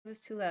It was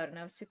too loud and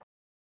I was too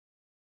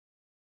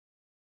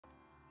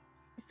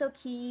so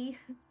key.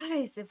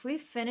 Guys, if we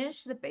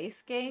finish the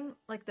base game,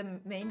 like the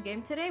main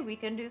game today, we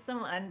can do some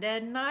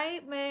Undead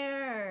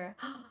Nightmare.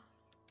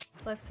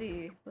 Let's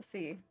see. Let's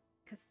see.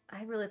 Because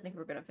I really think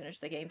we're going to finish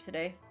the game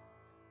today.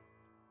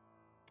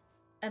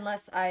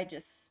 Unless I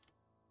just...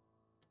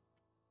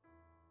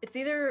 It's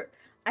either...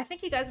 I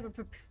think you guys would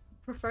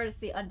prefer to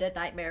see Undead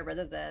Nightmare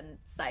rather than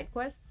side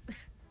quests.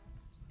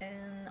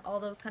 And all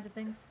those kinds of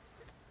things.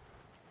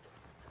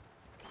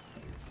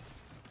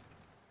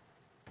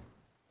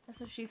 That's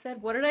what she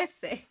said. What did I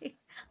say? I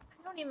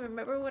don't even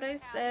remember what I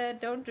said.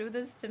 Don't do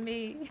this to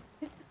me.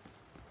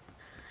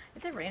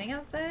 Is it raining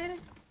outside?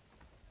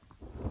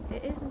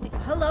 It is indeed.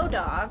 Hello,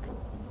 dog.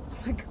 Oh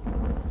my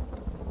god.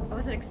 I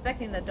wasn't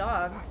expecting the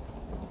dog.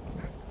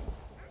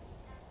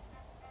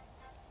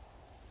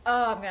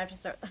 Oh, I'm gonna have to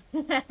start.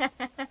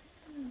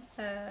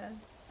 Can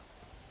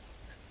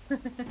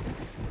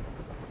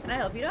I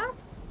help you, dog?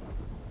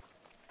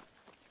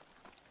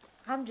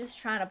 I'm just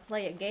trying to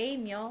play a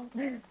game, y'all.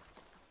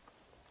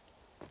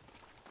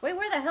 Wait,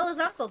 where the hell is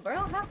Uncle, bro?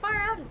 How far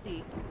out is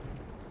he?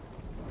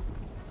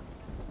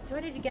 Do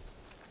I need to get...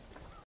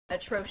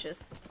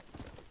 Atrocious.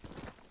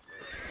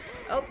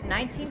 Oh,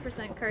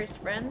 19% cursed,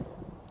 friends.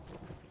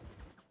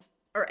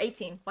 Or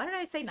 18. Why did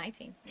I say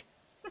 19?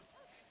 What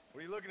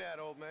are you looking at,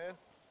 old man?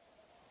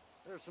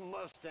 There's some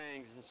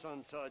Mustangs and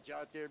some such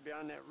out there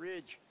beyond that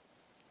ridge.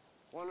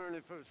 Wondering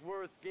if it was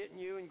worth getting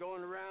you and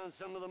going around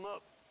some of them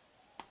up.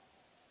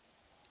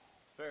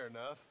 Fair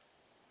enough.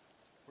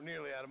 We're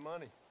nearly out of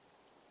money.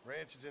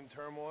 Ranch is in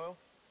turmoil.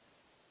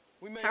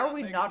 We may How are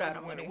we make not it out to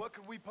of the winter. money? What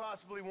could we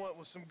possibly want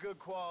with some good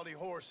quality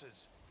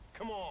horses?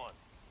 Come on.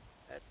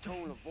 That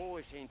tone of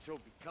voice ain't so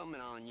becoming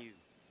on you.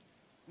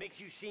 Makes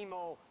you seem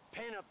all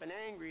pent up and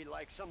angry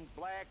like some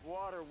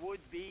Blackwater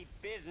would-be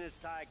business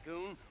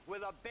tycoon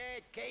with a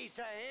bad case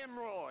of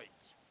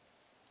hemorrhoids.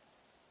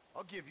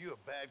 I'll give you a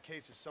bad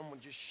case of someone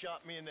just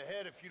shot me in the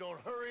head if you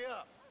don't hurry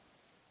up.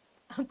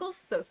 Uncle's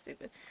so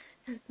stupid.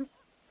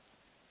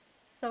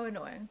 So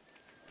annoying.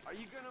 Are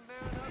you gonna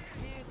mount up,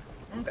 kid?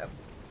 Okay.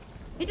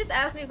 He just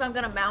asked me if I'm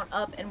gonna mount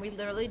up, and we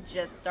literally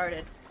just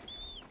started.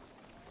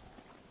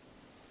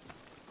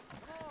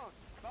 Come on,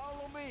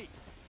 follow me.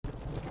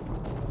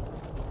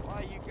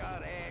 Why you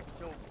gotta act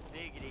so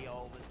biggity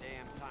all the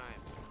damn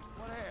time?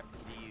 What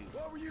happened to you?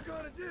 What were you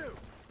gonna do?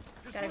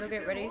 Just Gotta go look at get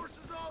them ready.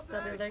 horses all So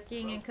I'll be day?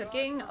 lurking and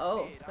cooking.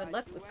 Oh, good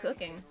luck with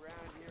cooking.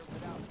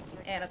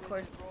 And of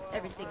course,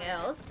 everything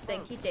else.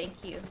 Thank you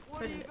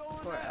for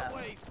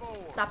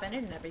stopping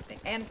in and everything,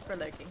 and for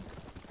lurking.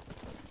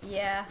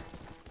 Yeah,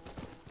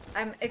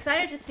 I'm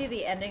excited to see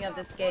the ending of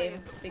this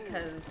game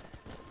because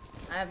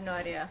I have no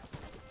idea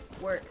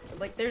where.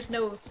 Like, there's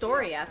no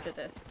story after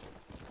this,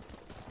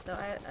 so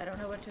I don't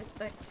know what to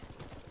expect.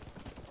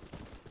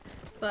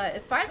 But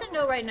as far as I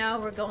know right now,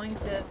 we're going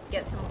to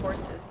get some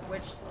horses,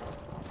 which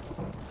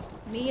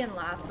me and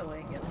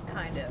lassoing is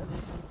kind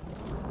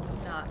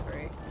of not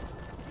great.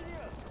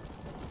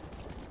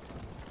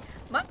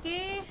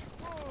 Monkey!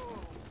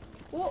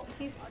 Whoa,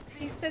 he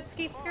said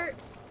skeet skirt.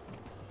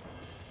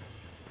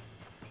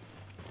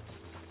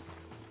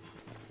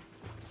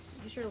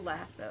 Use your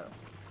lasso.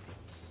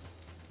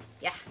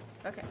 Yeah,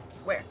 okay.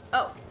 Where?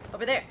 Oh,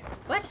 over there.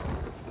 What?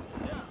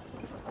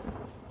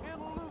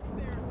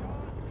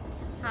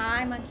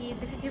 Hi, monkey.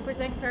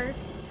 62%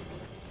 cursed.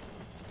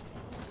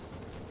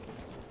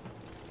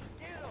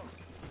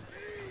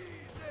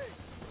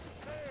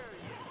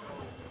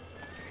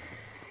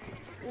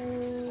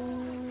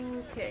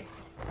 Okay.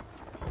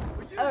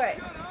 Alright.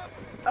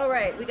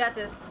 Alright, we got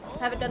this.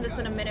 Haven't done this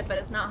in a minute, but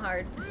it's not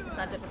hard. It's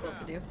not difficult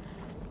to do.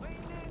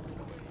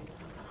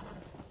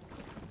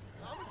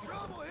 I'm in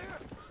trouble here.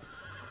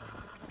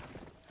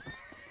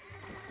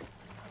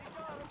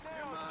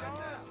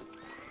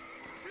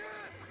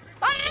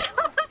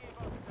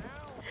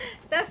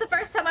 That's the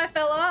first time I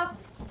fell off.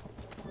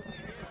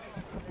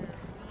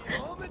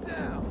 Calm it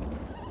down.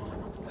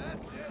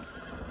 That's it.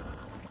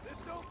 This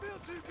don't feel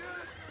too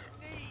good.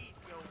 Need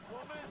you,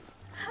 woman.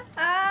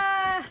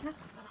 Ah!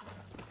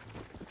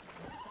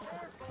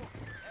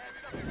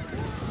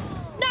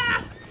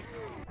 Nah!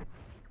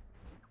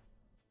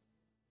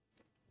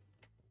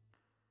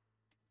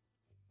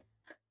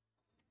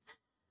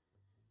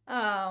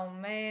 Oh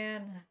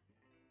man.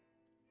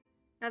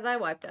 As I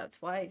wiped out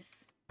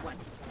twice. One.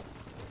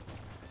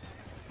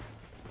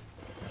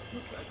 Okay.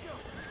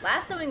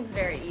 Lassoing's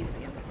very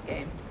easy in this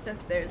game,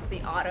 since there's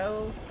the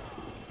auto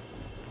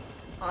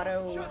Shut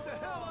the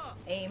hell up.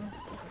 aim.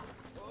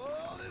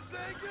 Oh, this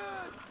ain't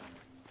good.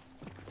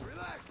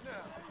 Relax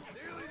now.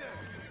 Nearly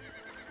there.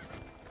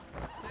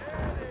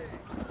 Steady.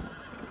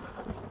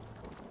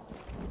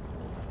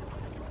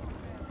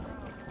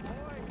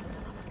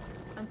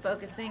 I'm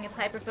focusing. It's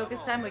hyper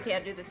focus time. We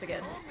can't do this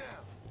again. Calm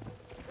down.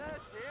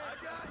 That's it. I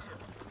got you.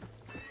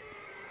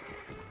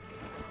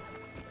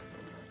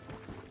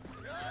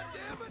 God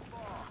damn it.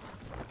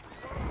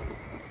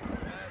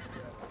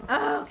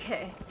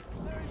 Okay.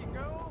 There you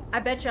go. I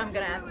bet you I'm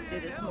gonna have to do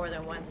this more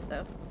than once,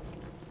 though.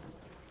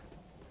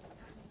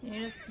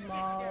 need a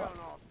small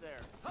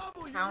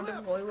pound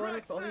of holy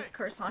water for all these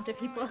curse-haunted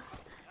people.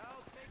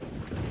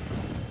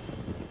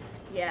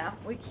 Yeah,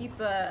 we keep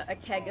a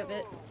keg of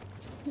it.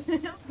 We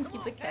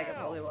keep a keg of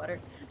holy water.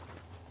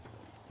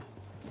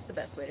 It's the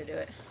best way to do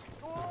it.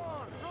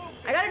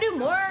 I gotta do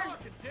more!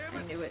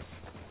 I knew it.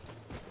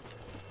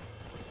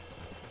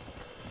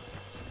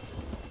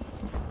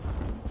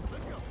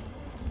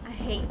 I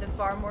hate the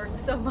farm work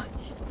so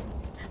much.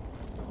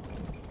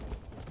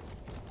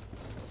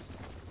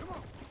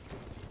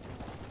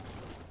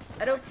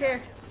 I don't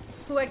care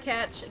who I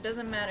catch, it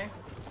doesn't matter.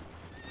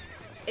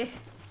 Eh.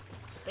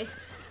 Eh.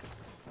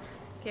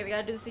 Okay, we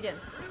gotta do this again.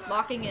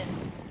 Locking in.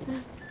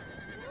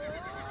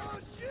 Oh,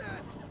 shit!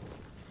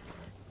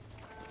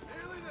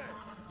 Nearly there.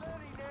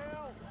 Steady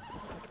now.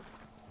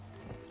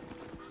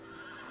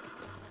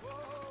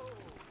 Whoa.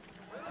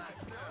 Relax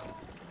now.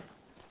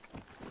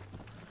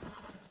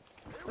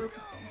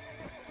 Focusing.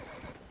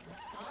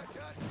 I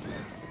got you.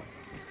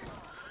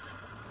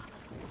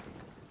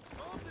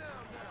 Calm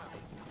down now.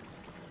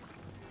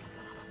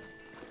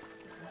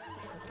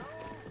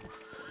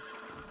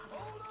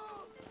 Hold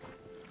on.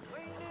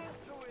 Lean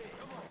into it.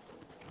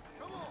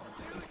 Come on,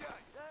 nearly got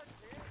you. That's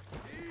it.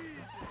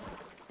 Easy.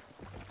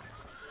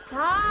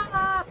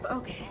 Stop!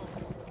 Okay.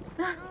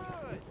 Good.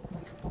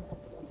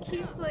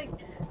 Keep like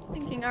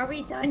thinking, are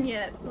we done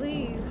yet?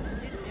 Please.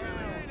 Get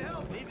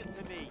down. Leave it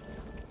to me.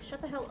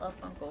 Shut the hell up,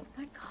 Uncle.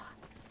 My God.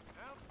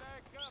 Mount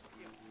back up,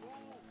 you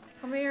fool.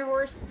 Come here,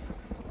 horse.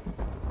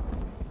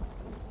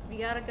 We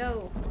gotta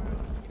go.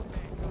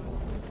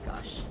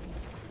 Gosh.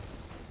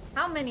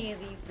 How many of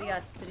these we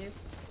got to do?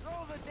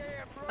 Throw the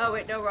damn rope. Oh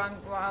wait, no, wrong.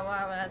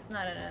 That's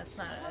not it. That's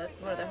not it. That's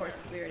one of the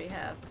horses we already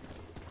have.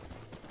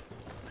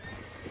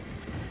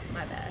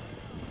 My bad.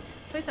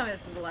 Please tell me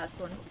this is the last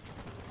one.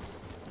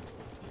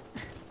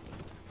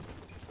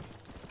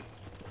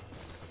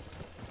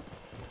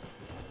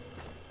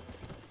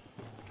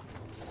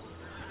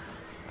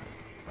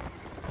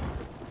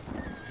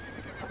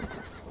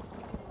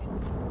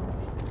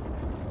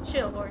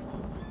 Chill,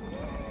 horse.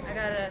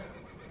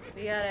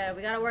 We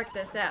gotta work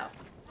this out.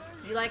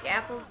 You like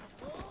apples?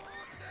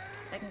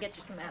 I can get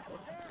you some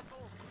apples.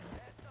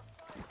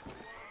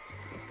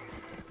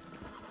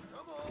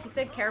 He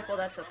said careful,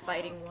 that's a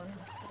fighting one.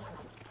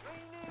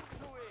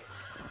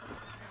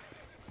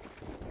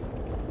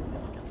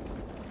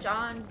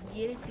 John,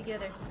 get it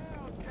together.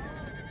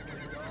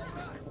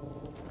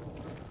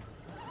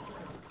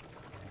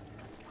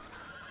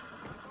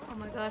 Oh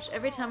my gosh,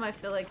 every time I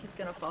feel like he's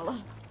gonna follow.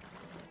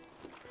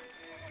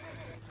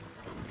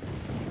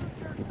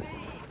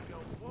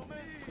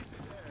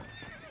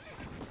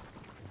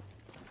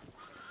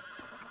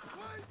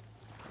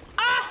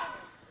 Ah!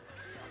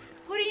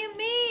 What do you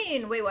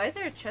mean? Wait, why is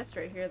there a chest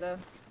right here though?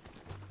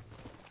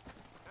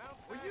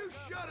 Will you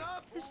shut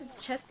up? There's just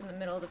a chest in the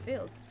middle of the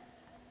field.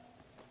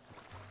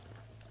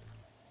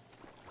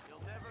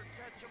 You'll never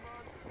catch 'em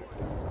on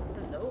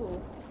foot.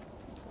 Hello.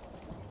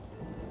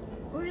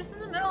 We're just in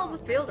the middle of the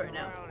field right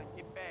now. Around and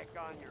get back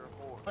on your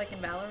horse. Like in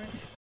Valorant.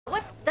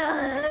 What the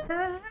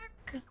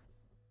heck?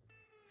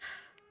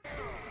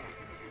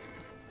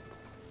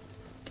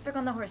 Get back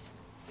on the horse.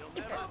 You'll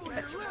never Double your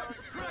lip,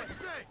 for Christ's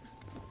sakes!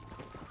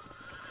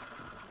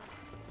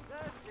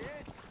 That's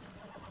it.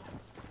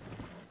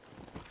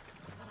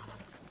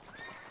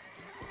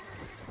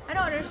 I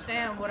don't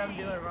understand what I'm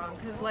doing wrong,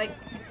 because, like,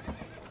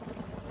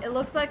 it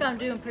looks like I'm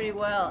doing pretty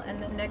well,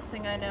 and the next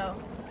thing I know,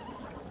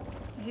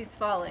 he's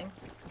falling.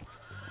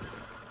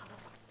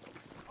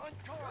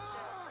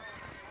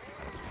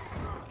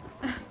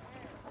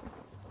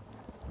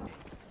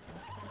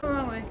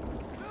 Wrong way.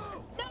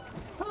 No!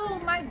 Oh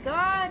my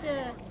god!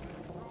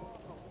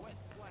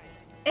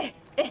 I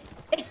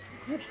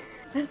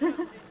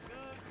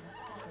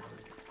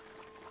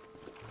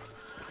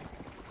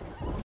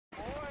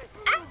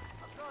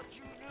thought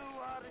you knew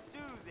how to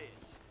do this.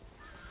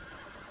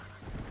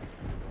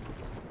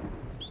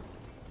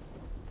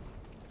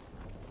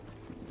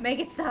 Make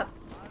it stop.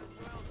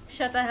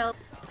 Shut the hell.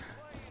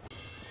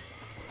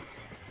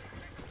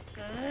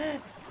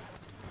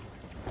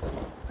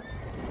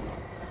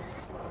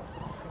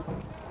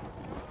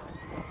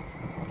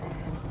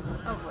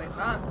 Oh wait,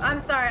 wrong. I'm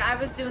sorry, I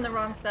was doing the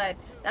wrong side.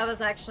 That was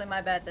actually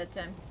my bad that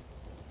time.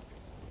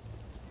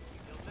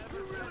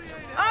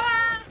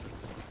 Ah!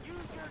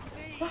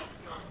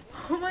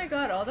 Oh my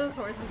god, all those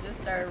horses just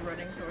started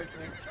running towards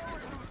me.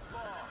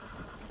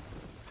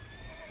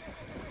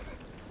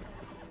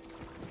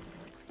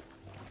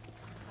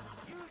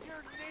 Use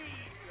your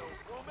knees, you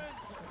woman.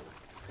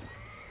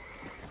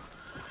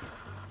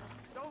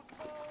 Don't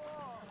fall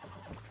off.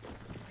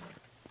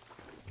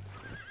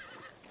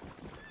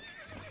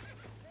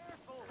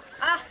 Careful.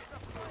 Ah!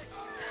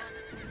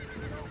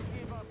 Don't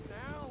give up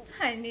now.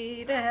 I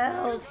need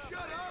help. Shut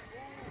up!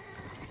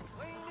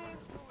 Lean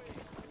into it.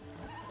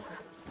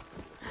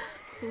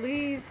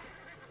 Please.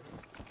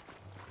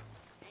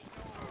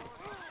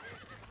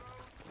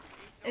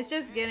 It's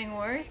just getting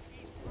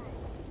worse.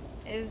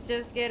 It's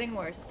just getting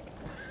worse.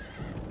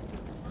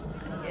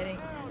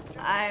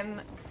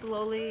 I'm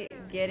slowly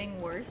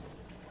getting worse.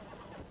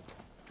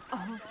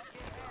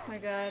 my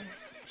god,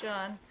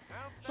 John.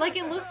 Like,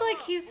 it looks like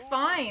he's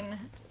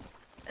fine.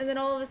 And then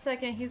all of a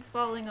second, he's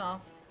falling off.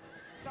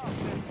 Stop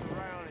messing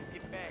around and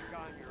get back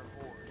on your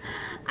horse.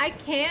 I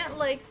can't,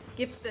 like,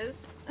 skip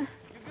this. You're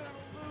gonna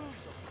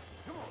lose them.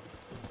 Come on.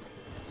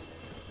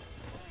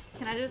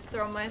 Can I just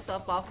throw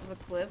myself off of a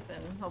cliff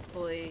and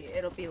hopefully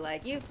it'll be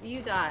like, you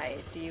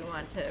died. Do you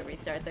want to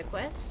restart the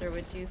quest, or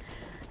would you...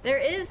 There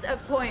is a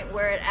point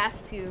where it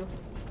asks you,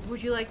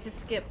 would you like to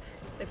skip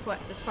the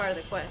this part of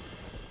the quest?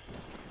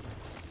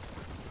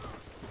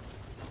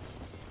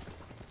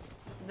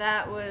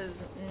 That was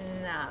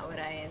not what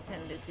I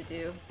intended to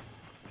do.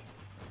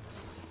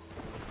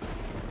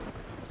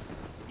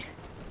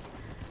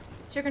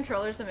 It's your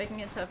controllers that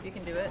making it tough, you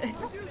can do it.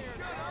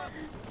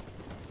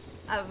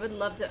 I would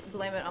love to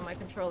blame it on my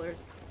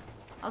controllers.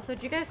 Also,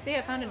 did you guys see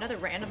I found another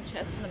random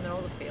chest in the middle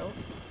of the field?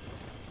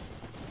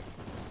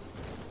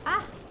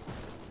 Ah!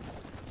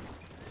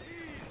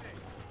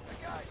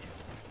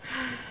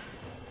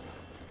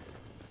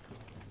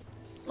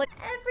 Like,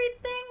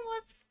 everything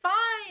was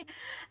fine!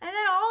 And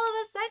then all of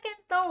a second,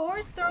 the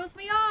horse throws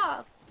me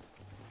off!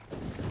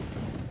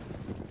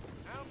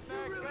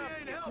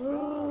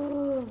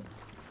 Ooh.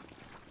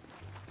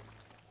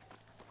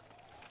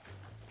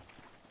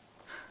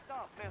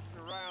 Stop messing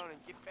around and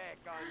get back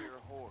on your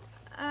horse.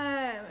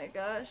 Oh my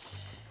gosh.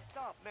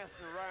 Stop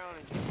messing around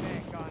and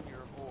get back on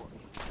your horse.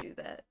 Do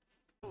that.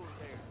 Over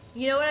there.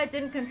 You know what I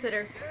didn't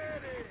consider?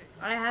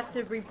 I have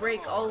to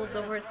re-break all of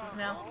the horses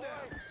now.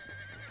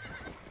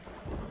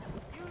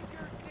 Use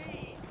your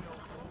knees.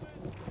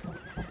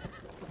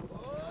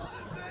 Oh,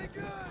 this ain't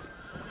good.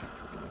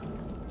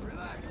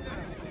 Relax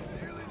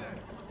now. Nearly there.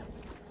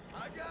 I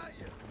got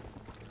you.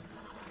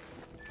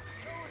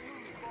 Show it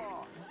who's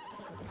boss.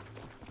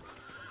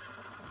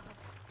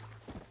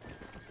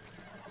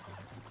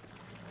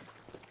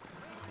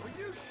 Will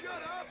you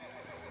shut up?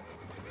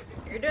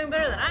 You're doing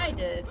better than I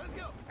did. Let's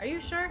go. Are you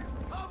sure?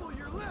 Hobble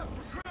your lip,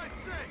 for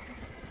Christ's sake.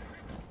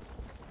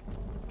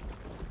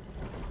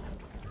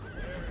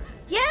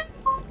 Yes!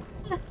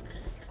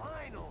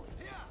 Finally.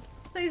 Yeah.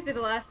 Please be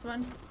the last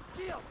one.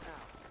 Get up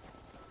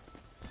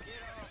now.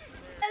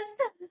 Yes!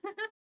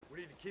 We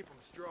need to keep them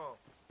strong.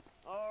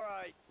 All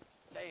right.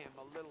 Damn,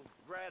 a little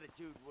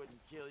gratitude wouldn't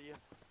kill you.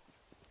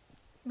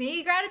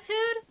 Me gratitude?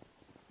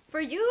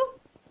 For you?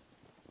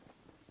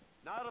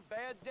 Not a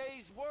bad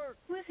day's work.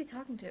 Who is he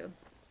talking to?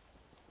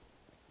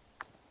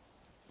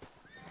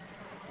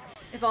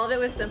 If all of it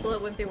was simple, it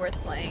wouldn't be worth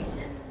playing.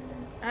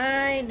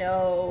 I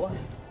know.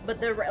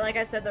 But like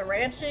I said, the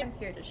ranching, I'm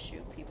here to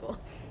shoot people.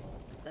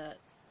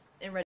 That's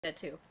in Red Dead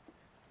 2.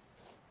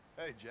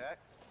 Hey, Jack.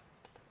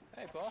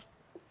 Hey, Paul.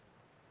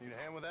 Need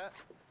a hand with that?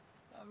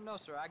 No,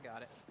 sir, I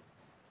got it.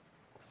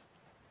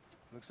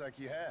 Looks like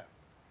you have.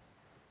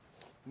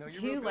 No,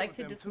 Do you like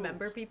to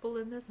dismember people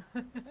in this?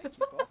 Thank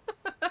you, Paul.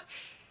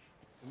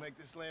 We'll make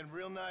this land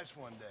real nice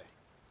one day.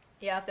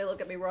 Yeah, if they look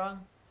at me wrong.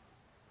 Me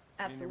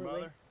and Absolutely. your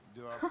mother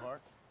do our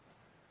part.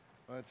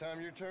 By the time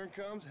your turn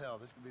comes, hell,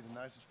 this could be the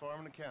nicest farm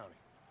in the county.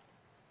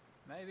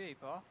 Maybe,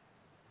 Paul.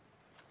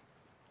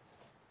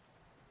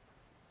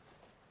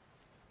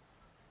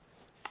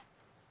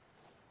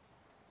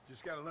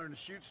 Just gotta learn to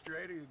shoot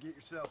straight or you'll get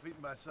yourself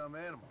eaten by some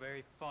animal.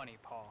 Very funny,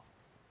 Paul.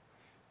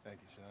 Thank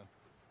you, son.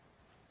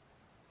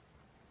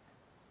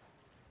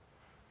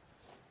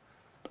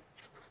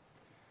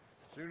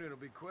 Soon it'll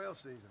be quail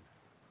season.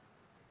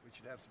 We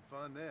should have some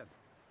fun then.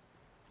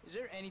 Is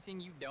there anything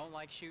you don't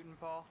like shooting,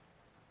 Paul?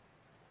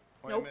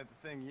 Well, Nope. I ain't met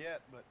the thing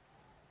yet, but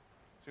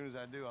as soon as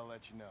I do, I'll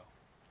let you know.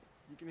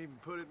 You can even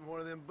put it in one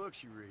of them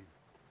books you read.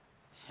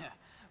 Yeah,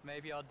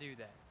 maybe I'll do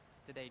that.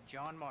 Today,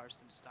 John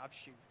Marston stopped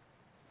shooting.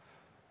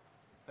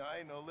 Now, I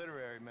ain't no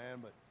literary man,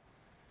 but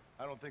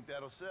I don't think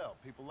that'll sell.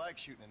 People like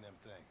shooting in them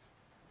things.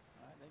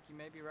 I think you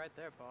may be right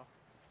there, Paul.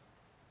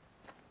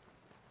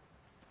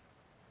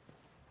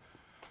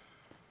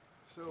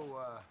 So,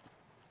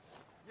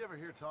 you ever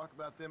hear talk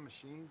about them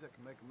machines that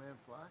can make a man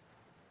fly?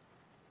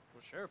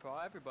 Well, sure, Paul.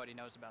 Everybody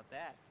knows about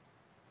that.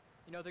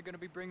 You know they're going to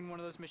be bringing one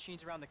of those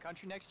machines around the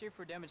country next year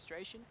for a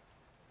demonstration?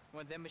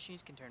 One of them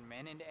machines can turn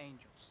men into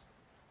angels.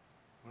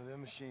 One of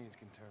them machines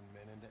can turn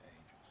men into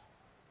angels.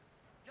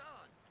 John,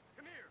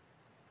 come here.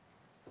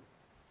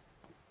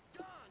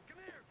 John, come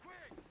here,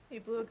 quick. You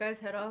blew a guy's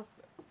head off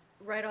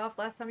right off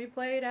last time you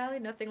played, Allie.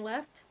 Nothing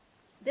left.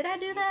 Did I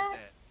do that?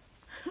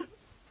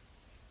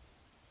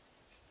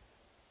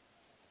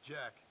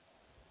 Jack,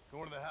 go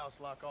into the house,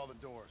 lock all the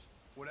doors.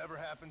 Whatever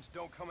happens,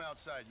 don't come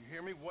outside. You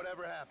hear me?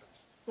 Whatever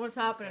happens. What's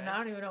happening? Okay. I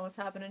don't even know what's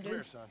happening, Come dude.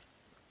 here, son.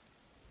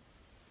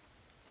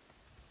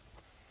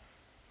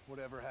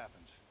 Whatever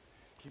happens,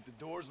 keep the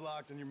doors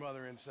locked and your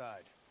mother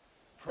inside.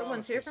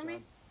 Someone's Promise here for me?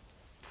 son.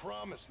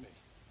 Promise me.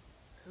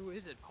 Who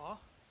is it,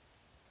 Paul?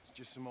 It's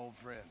just some old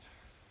friends.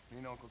 Me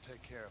and Uncle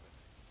take care of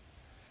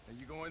it. And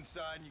you go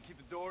inside and you keep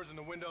the doors and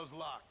the windows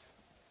locked.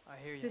 I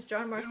hear you. Does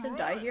John Marston Then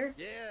die run. here?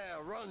 Yeah,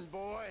 run,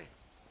 boy.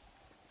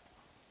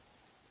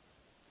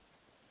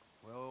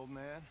 Well, old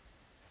man,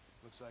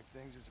 looks like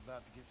things is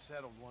about to get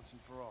settled once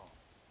and for all.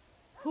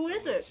 Who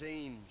is So it?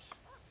 seems.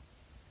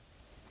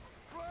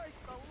 Christ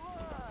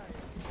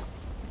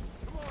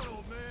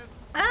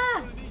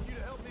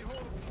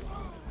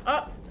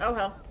Oh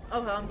hell.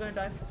 Oh hell, I'm gonna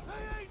die.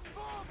 They ain't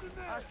involved in this.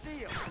 I see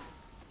him.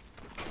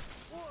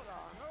 What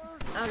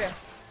on earth? Okay.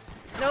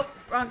 Nope,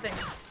 wrong thing.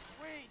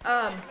 We ain't doing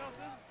nothing.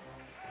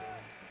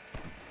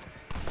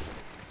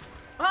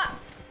 Ah!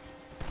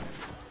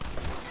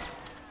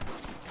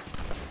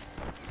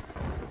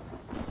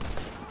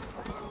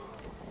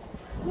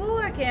 Ooh,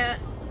 I can't.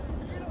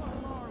 Get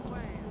off our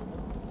land.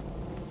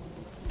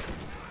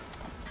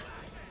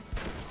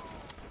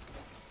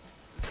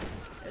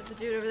 There's a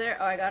dude over there.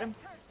 Oh, I got him.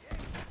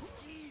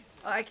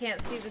 Oh, I can't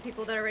see the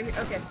people that are right here.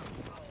 Okay.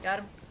 Got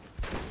him.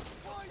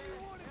 Why you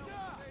wanna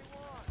die?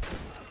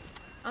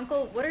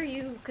 Uncle, what are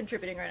you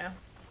contributing right now?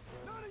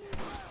 None of you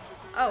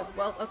bastards Oh,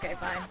 well, okay,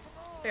 fine.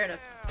 Fair enough.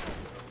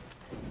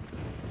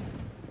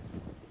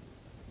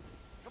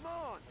 Come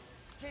on.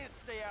 Can't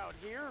stay out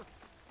here.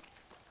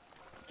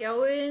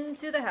 Go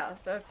into the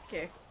house.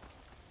 Okay.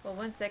 Well,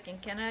 one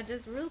second. Can I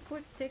just real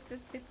quick take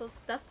this people's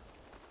stuff?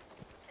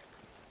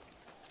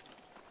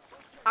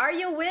 Are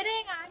you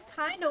winning? I'm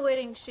kind of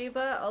winning,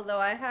 Sheba. Although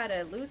I had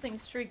a losing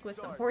streak with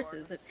some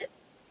horses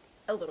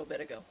a little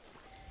bit ago.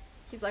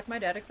 He's like my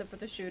dad, except for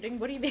the shooting.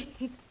 What do you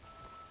mean?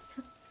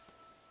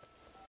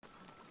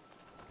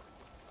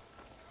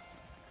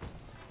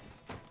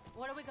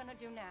 What are we gonna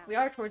do now? We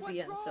are towards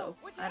the end, so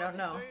I don't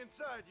know. Stay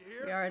inside, you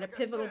hear? We are at a Like I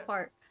pivotal said,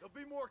 part. There'll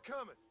be more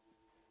coming.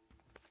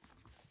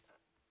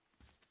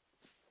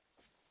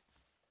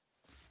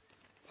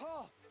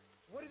 Pa,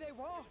 what do they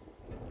want?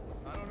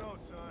 I don't know,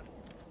 son.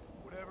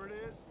 Whatever it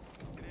is,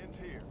 it ends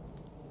here.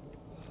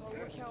 Oh,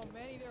 look how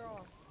many there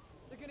are.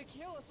 They're gonna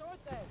kill us,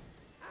 aren't they?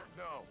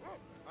 No,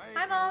 I ain't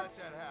Hi, gonna let Mox.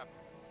 that happen.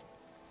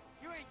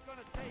 You ain't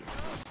gonna take us.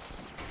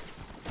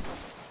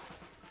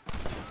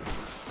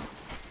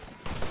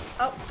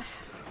 Oh,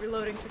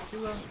 reloading took too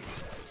long.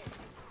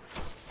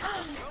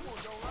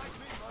 Someone don't like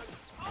me, bud.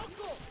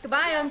 Uncle!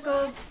 Goodbye,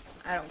 Uncle.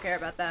 I don't care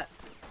about that.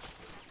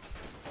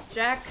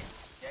 Jack.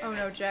 Oh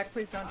no, Jack,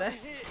 please don't die.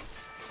 Hit.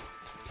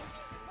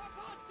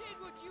 Papa did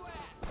what you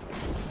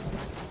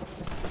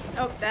asked!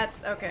 Oh,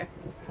 that's okay.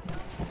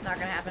 Not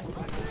gonna happen.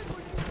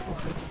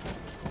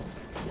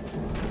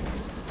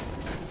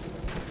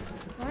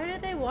 Why do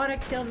they want to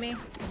kill me?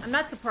 I'm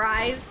not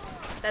surprised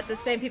that the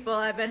same people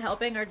I've been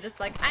helping are just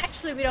like,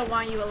 actually, we don't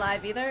want you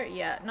alive either.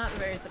 Yeah, not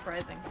very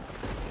surprising.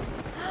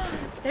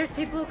 There's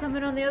people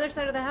coming on the other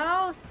side of the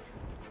house.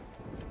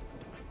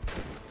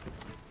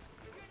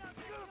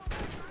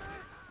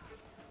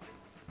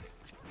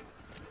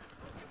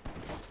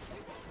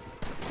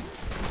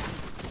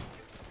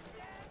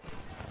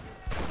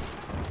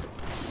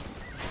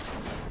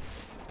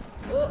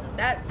 Oh,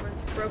 that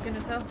was broken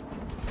as hell.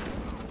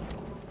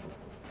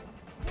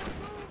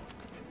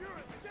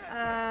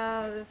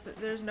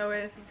 There's no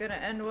way this is gonna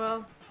end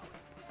well.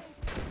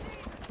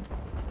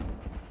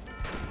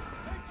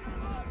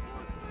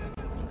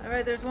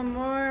 Alright, there's one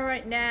more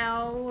right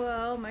now.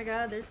 Oh my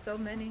god, there's so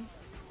many. We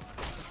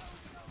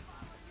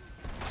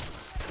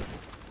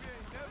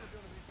ain't never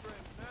gonna be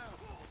friends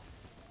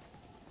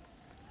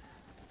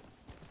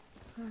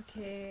now.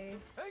 Okay.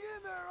 Hang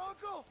in there,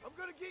 Uncle. I'm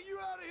gonna get you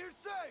out of here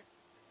safe.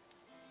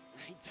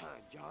 Ain't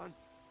time, John.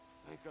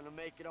 Ain't gonna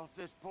make it off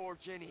this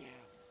porch anyhow.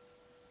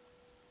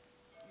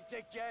 You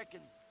take Jack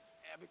and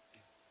Abby.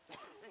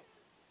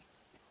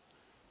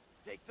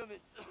 Take them and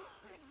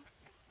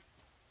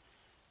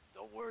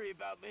don't worry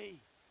about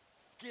me.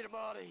 Let's get him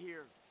out of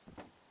here.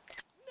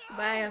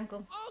 Bye, Uncle.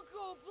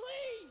 Uncle,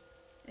 please!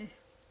 Eh.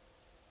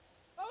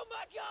 Oh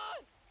my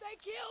god! They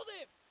killed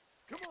him!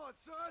 Come on,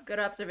 son. Good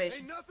observation.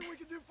 Ain't nothing we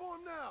can do for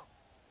him now.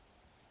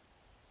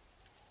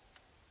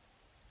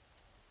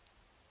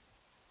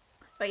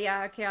 But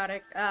yeah,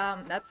 chaotic.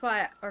 That's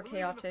why, or We're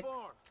leaving the chaotix.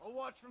 farm. I'll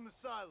watch from the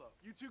silo.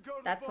 You two go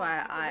to That's the barn, why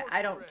get the I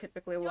horses don't ready.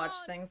 typically watch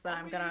John, things that I'll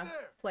I'm meet you gonna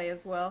there. play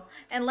as well.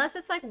 Unless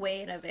it's like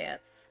way in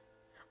advance.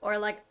 Or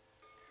like,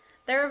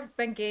 there have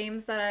been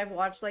games that I've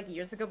watched like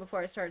years ago before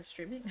I started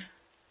streaming.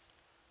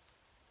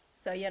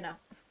 So, you know.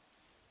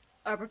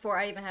 Or before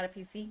I even had a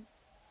PC.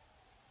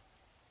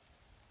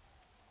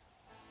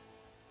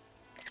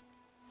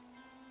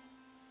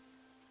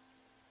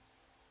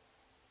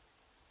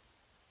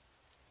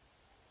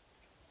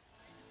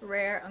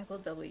 Rare Uncle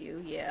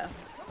W, yeah.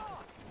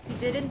 He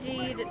did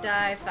indeed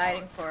die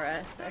fighting for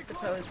us. I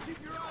suppose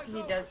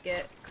he does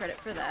get credit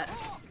for that.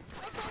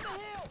 Up on the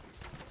hill!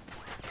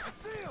 I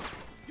see him.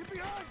 Get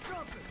behind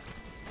something.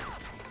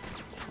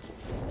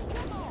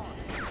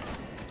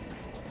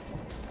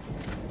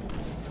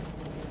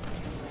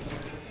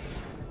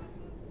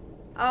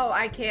 Oh,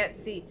 I can't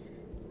see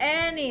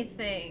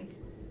anything.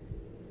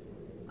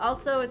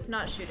 Also, it's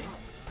not shooting.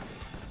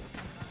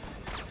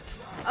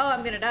 Oh,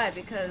 I'm gonna die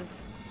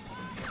because...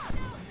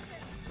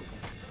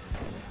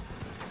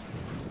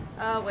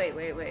 Oh,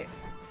 wait.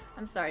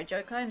 I'm sorry,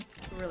 Joy-Cons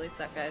really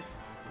suck, guys.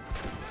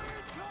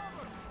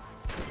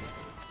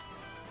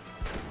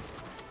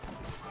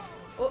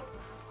 Oh.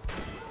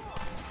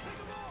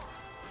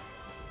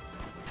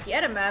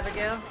 Get him,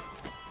 Abigail.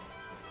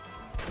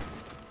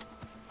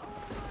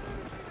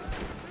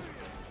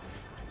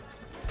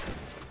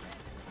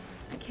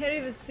 I can't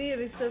even see him,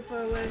 he's so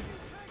far away.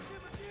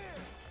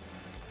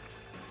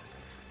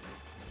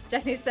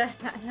 Jenny said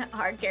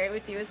hard carry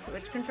with you with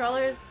Switch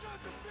controllers.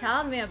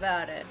 Tell me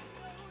about it.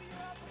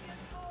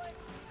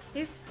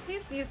 He's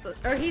useless,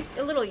 or he's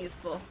a little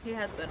useful. He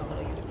has been a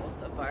little useful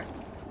so far.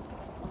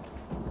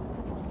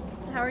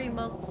 How are you,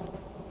 Mo?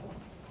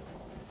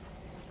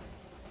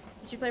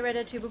 Did you play Red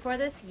Dead 2 before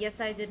this? Yes,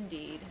 I did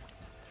indeed.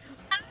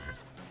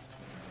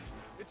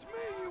 It's me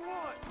you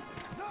want,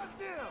 not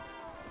them.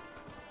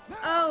 Now,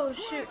 Oh,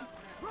 quick, shoot.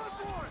 Run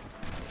for it.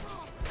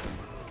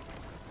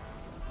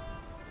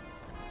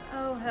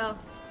 Oh, hell.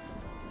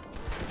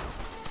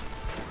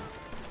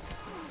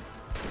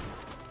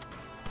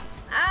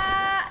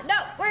 Ah! No!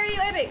 Where are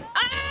you aiming?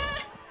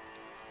 Ah!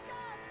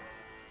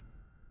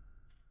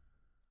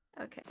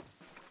 Okay.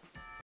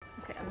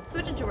 Okay, I'm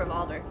switching to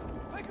revolver.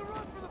 Make a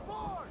run for the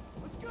barn.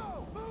 Let's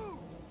go. Move.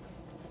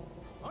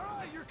 All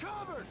right, you're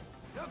covered.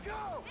 Now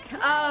go.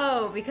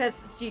 Oh,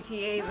 because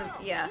GTA was...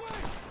 yeah.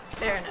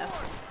 Fair enough.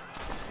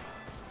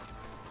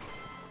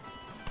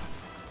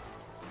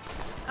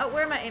 Oh,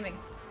 where am I aiming?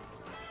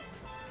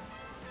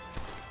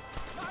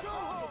 Go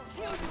home.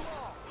 Kill you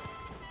all.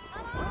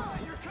 All right,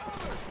 you're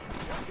covered.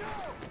 Now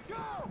go.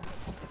 Go.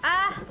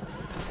 Ah!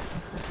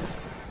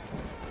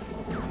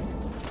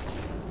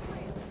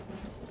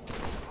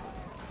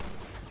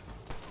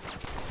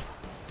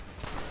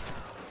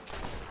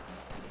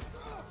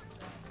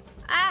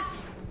 Ah!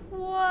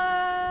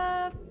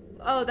 What?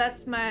 Oh,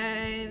 that's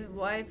my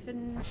wife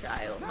and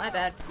child. My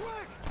bad.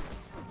 Quick.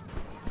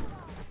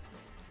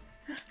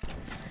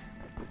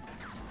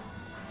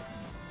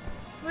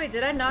 Wait,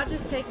 did I not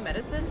just take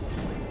medicine?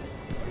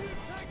 Are you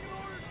taking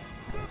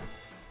orders?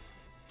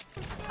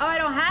 Oh, I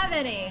don't have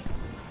any.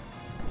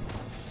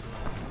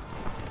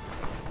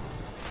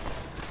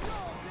 Go,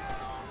 get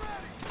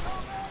already.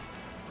 Come back.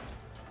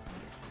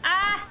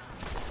 Ah!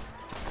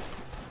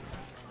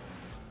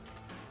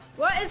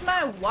 What is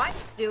my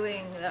wife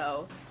doing,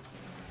 though?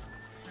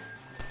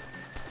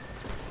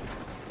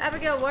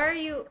 Abigail, where are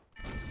you?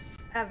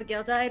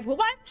 Abigail died. Well,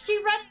 why was she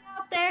running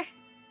out there?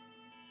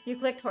 You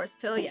clicked horse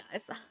pill? Yeah, I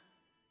saw.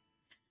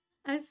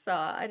 I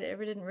saw. I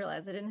didn't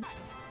realize I didn't.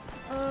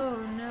 Oh,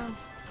 no.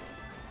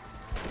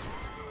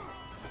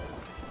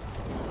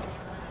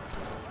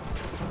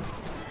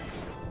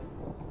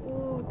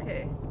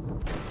 Okay.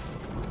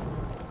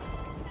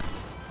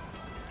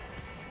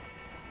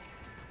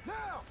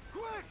 Now,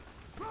 quick.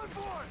 Run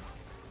for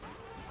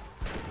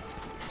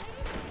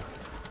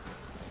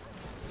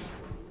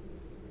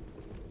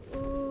it.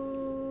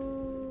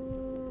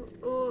 Ooh,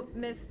 ooh,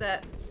 missed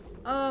that.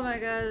 Oh my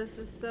god, this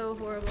is so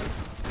horrible.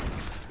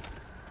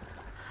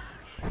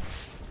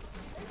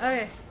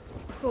 Okay,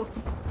 cool.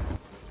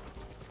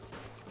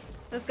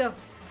 Let's go.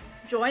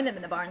 Join them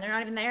in the barn. They're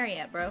not even there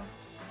yet, bro.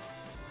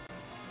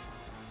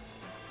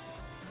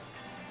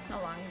 How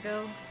long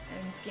ago?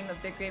 And scheme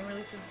of big game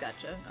releases?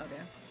 Gotcha.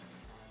 Okay.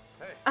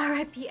 Hey.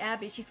 R.I.P.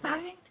 Abby. She's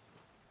fine.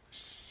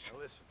 Shh. Now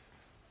listen,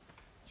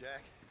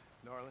 Jack,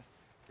 darling,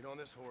 get on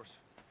this horse.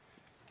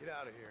 Get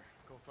out of here.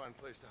 Go find a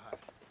place to hide.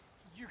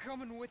 You're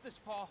coming with us,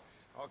 Paul.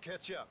 I'll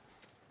catch up.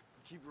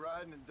 Keep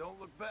riding and don't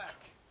look back.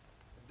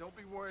 And don't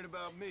be worried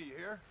about me, you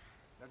hear?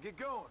 Now get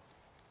going.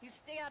 You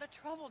stay out of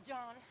trouble,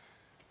 John.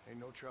 Ain't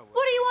no trouble.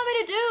 What do you want me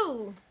to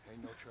do?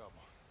 Ain't no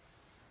trouble.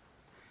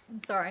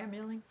 I'm sorry, I'm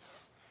yelling.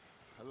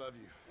 I love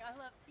you. I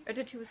love you. I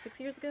did 2 was 6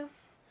 years ago.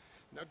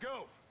 Now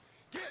go.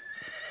 Get.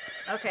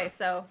 Okay,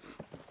 so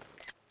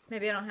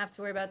maybe I don't have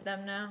to worry about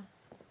them now.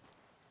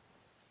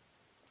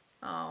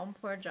 Oh,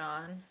 poor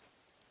John.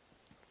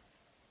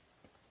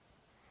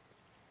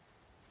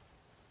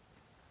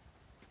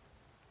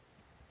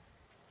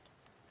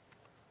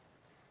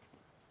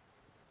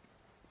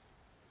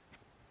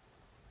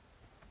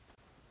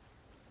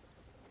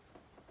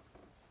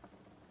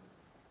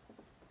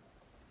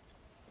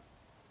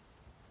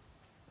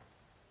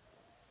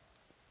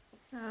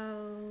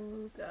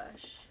 Oh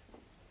gosh.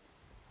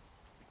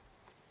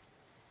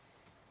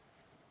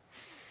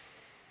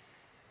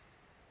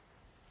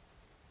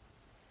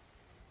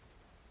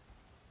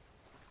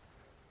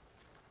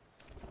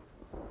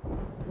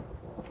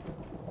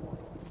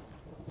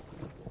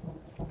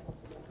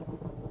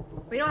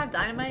 We don't have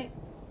dynamite?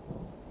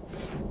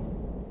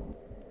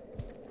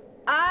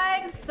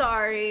 I'm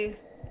sorry.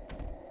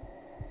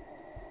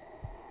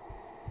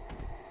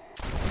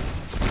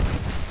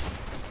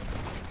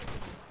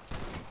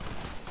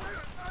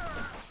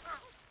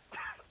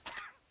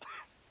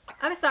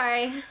 I'm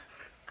sorry.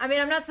 I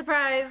mean, I'm not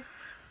surprised.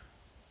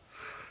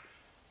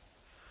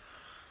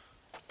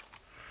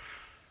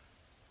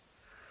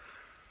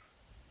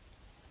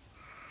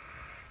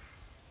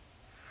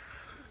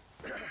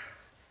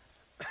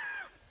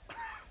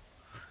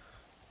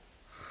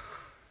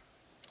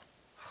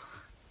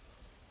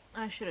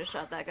 I should have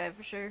shot that guy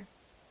for sure.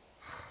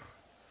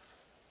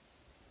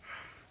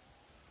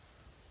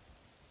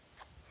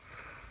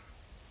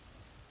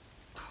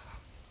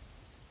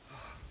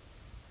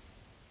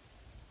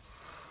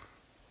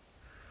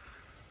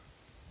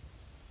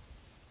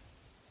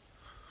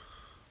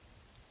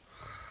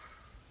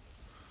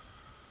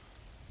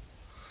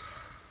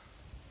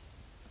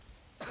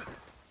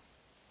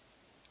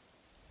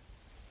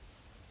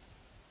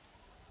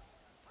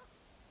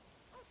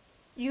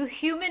 You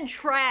human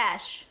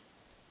trash.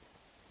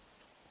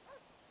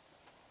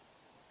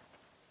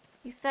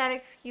 He said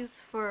excuse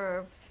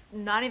for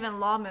not even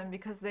lawmen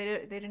because they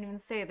didn't even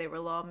say they were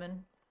lawmen.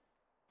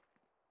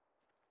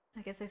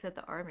 I guess they said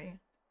the army.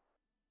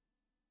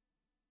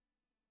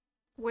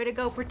 Way to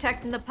go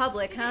protecting the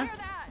public, Did huh? you hear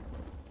that?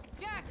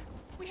 Jack,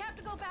 we have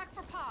to go back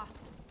for Pa.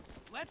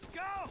 Let's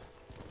go!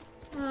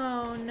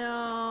 Oh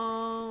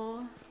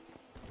no.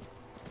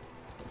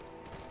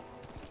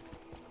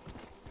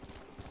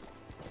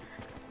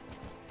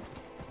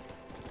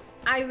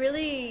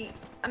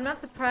 I'm not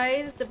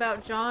surprised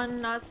about John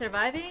not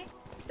surviving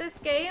this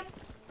game.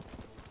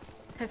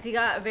 Because he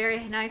got a very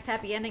nice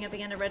happy ending at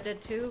the end of Red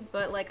Dead 2,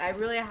 but like I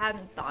really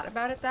hadn't thought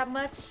about it that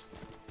much.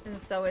 And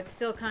so it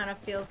still kind of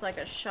feels like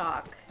a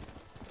shock.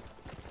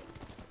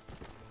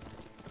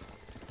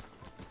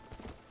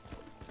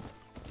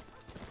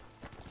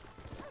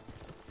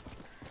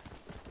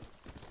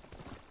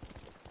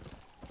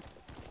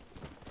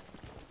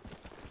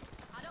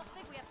 I don't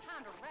think we have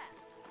time to rest.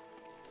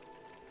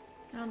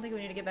 I don't think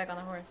we need to get back on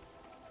the horse.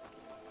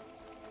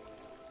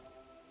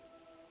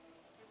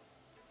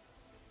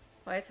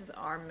 Why is his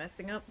arm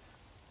messing up?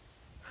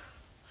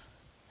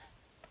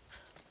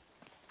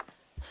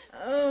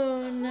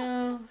 Oh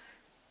no.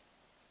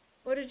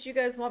 What did you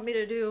guys want me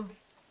to do?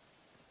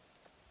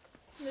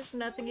 There's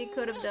nothing he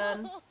could have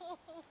done.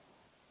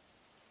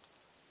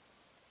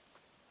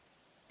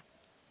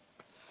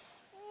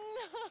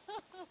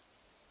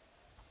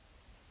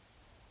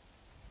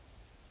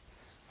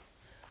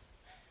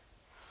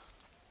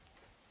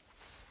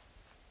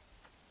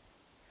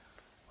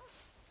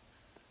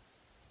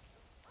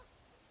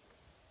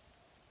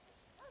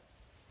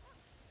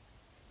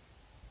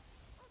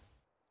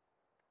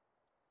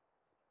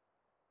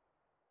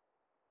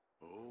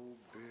 Oh,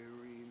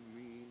 bury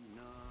me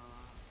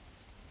not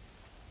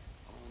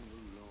on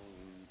the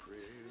lone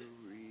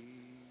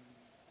prairie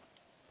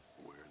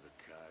where the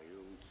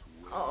coyotes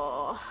wail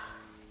Oh,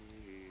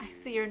 I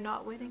see you're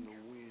not winning. and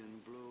the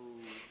wind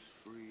blows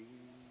free.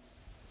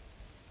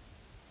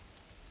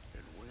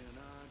 And when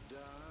I die,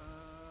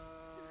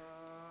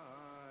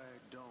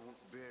 don't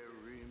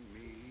bury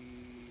me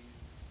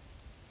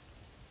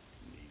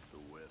 'neath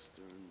the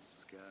western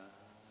sky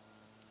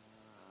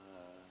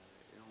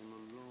on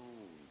the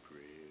lone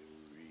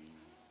prairie.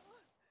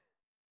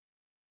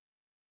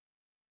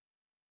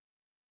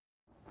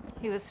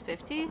 He was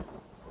 50? Are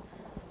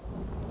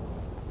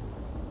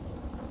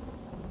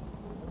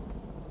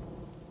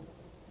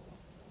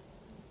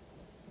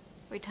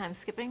we time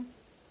skipping?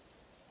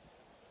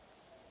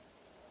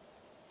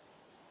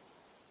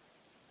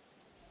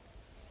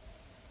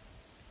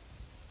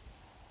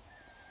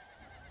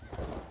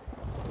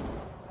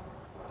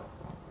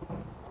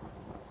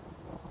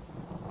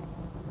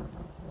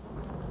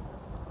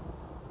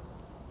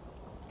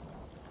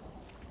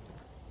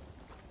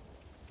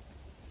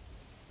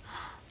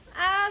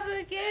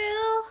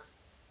 Abigail!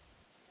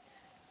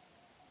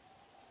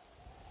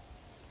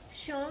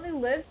 She only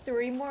lived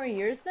 3 more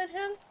years than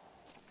him?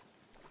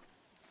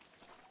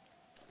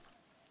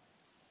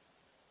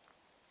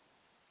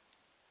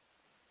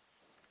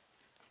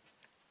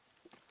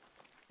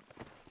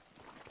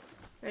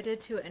 Red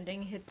Dead 2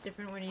 ending hits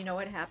different when you know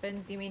what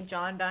happens. You mean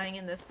John dying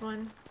in this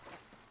one?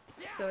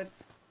 So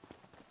it's...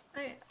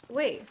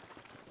 Wait.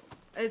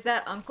 Is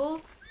that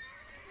Uncle?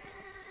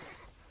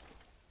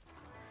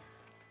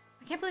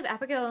 I can't believe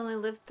Abigail only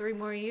lived 3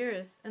 more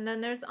years. And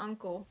then there's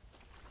Uncle.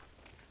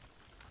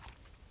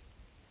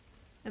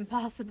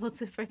 Impossible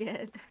to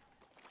forget.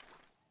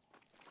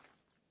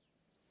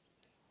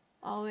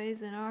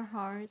 Always in our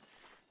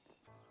hearts.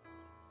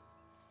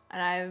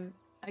 And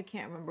I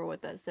can't remember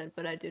what that said,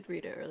 but I did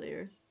read it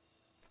earlier.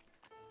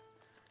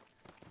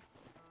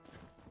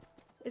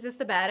 Is this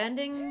the bad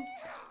ending?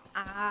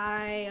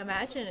 I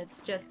imagine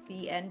it's just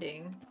the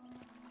ending.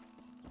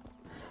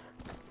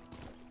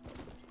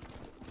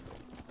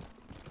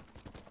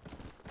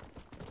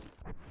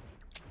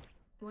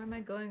 Where am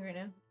I going right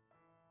now?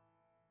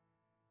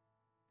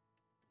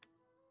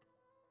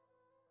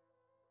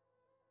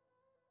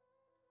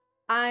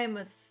 I'm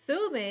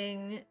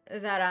assuming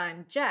that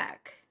I'm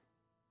Jack.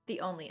 The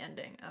only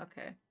ending.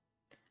 Okay.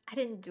 I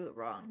didn't do it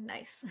wrong.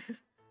 Nice.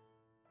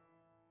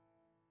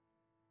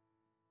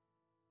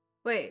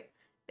 Wait,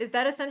 is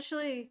that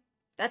essentially...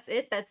 That's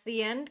it? That's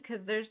the end?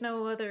 Because there's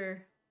no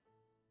other...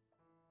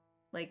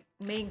 like,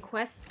 main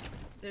quests.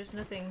 There's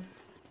nothing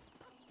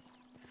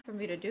for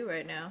me to do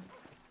right now.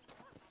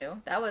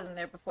 No, that wasn't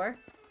there before.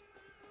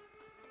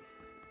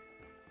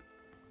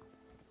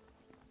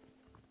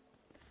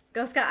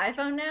 Ghost got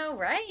iPhone now?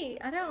 Right?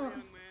 I don't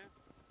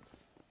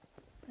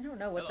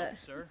know what Hello, that...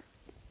 sir.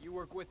 You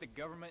work with the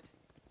government?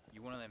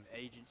 You one of them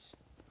agents?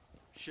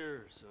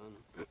 Sure, son.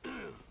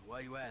 Why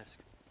you ask?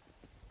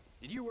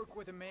 Did you work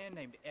with a man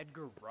named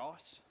Edgar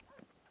Ross?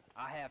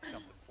 I have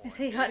something for Is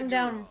him. he hunting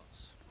down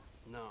Ross.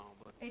 No,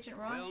 but Agent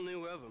Ross? well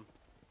knew of him.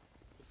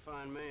 A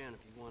fine man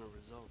if he wanted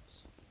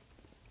results.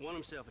 Won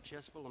himself a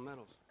chest full of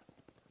medals.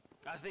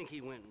 I think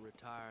he went and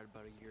retired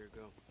about a year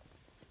ago.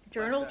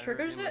 Journal Last I heard,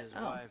 triggers him and it? his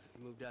Oh. wife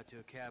moved out to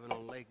a cabin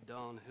on Lake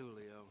Don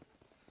Julio.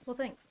 Well,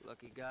 thanks.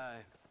 Lucky guy,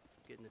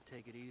 getting to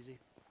take it easy.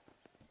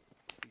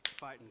 He's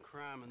fighting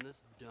crime in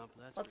this dump,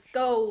 that's Let's for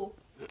sure.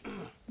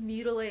 go.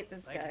 Mutilate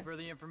this Thank guy. you for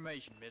the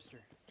information, mister.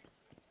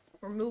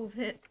 Remove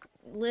his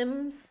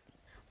limbs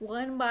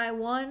one by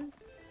one.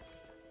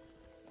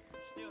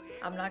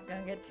 I'm not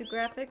gonna get too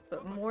graphic,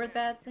 but more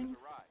bad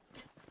things.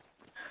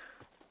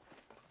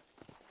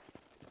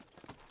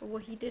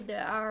 What he did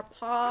to our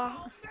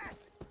paw.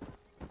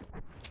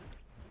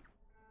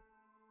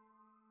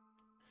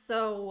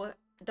 So,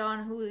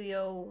 Don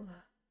Julio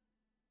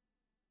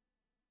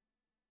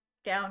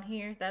down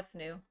here, that's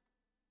new.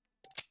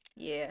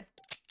 Yeah.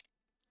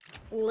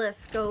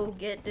 Let's go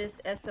get this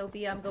SOB.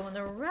 I'm going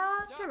the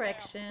wrong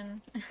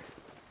direction.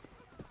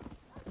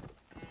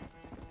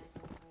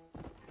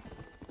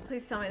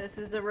 Please tell me this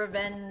is a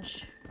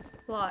revenge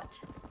plot.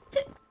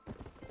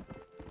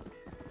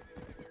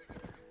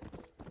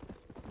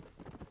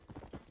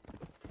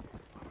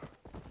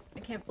 I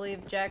can't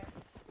believe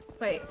Jack's...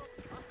 Wait.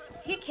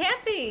 He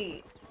can't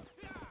be!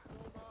 That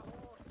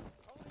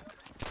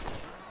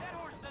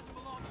horse doesn't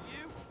belong to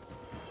you.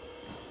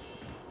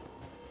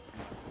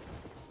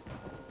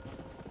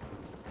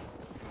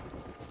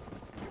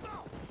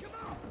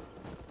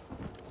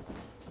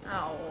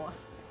 Ow.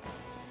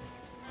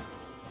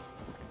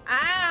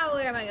 Ow!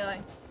 Where am I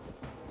going?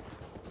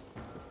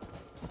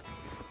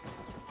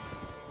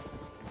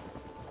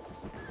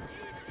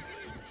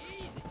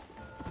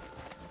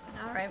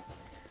 Alright.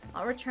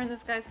 I'll return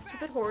this guy's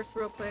stupid horse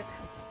real quick.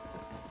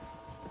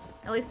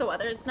 At least the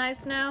weather is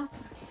nice now.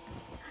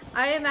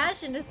 I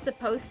imagine it's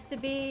supposed to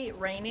be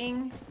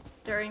raining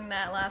during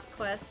that last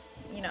quest.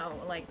 You know,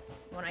 like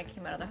when I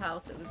came out of the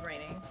house it was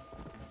raining.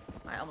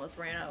 I almost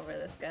ran over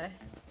this guy.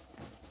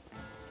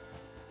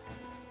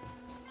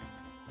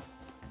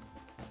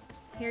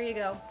 Here you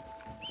go.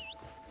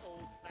 Oh,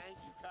 thank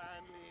you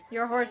kindly.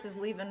 Your horse is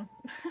leaving.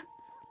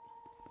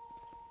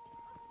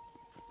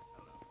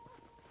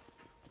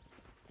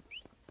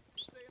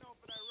 Staying off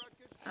of that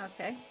ruckus.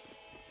 Okay.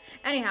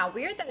 Anyhow,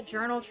 weird that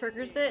journal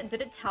triggers it.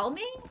 Did it tell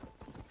me?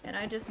 And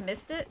I just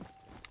missed it?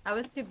 I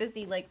was too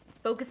busy, like,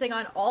 focusing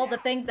on all the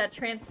things that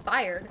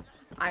transpired.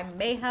 I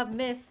may have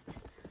missed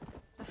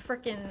a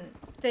frickin'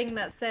 thing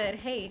that said,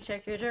 hey,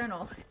 check your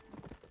journal.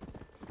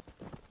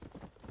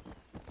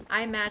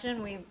 I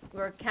imagine we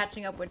were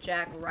catching up with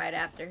Jack right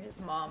after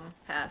his mom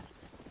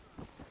passed.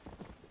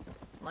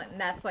 Like, and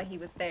that's why he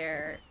was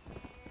there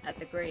at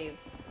the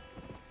graves.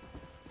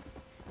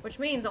 Which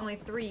means only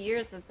 3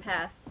 years has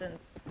passed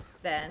since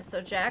then,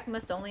 so Jack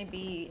must only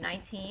be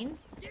 19.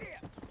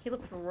 He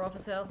looks rough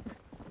as hell.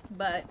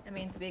 But, I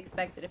mean, to be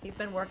expected if he's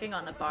been working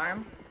on the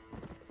farm.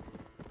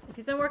 If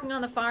he's been working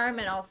on the farm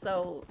and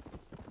also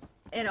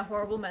in a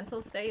horrible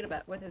mental state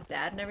about with his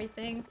dad and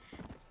everything,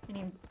 and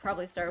he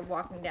probably started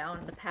walking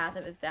down the path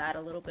of his dad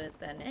a little bit,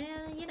 then,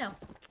 you know,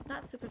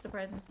 not super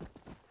surprising.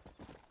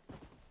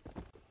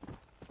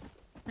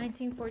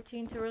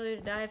 1914, too early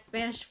to die of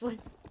Spanish flu.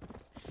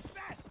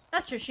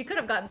 That's true, she could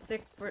have gotten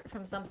sick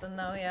from something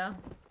though, yeah.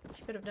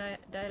 She could have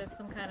died of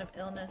some kind of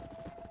illness.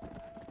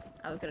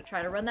 I was gonna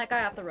try to run that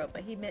guy off the road,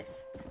 but he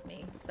missed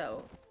me,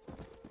 so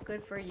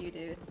good for you,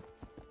 dude.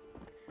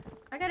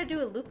 I gotta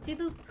do a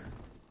loop-de-loop.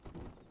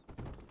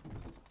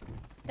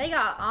 They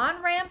got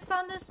on-ramps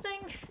on this thing?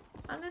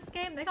 On this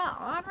game? They got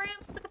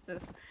on-ramps? Look at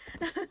this.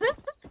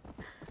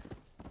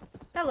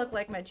 That looked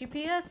like my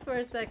GPS for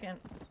a second.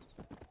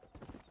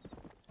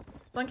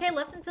 1K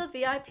left until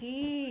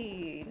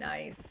VIP.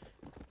 Nice.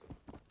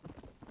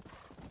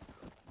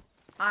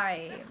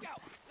 I'm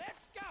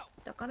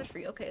stuck on a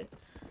tree. Okay.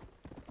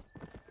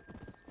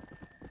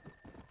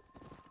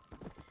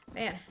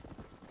 Man,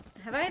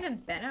 have I even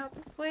been out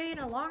this way in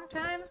a long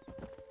time?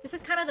 This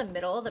is kind of the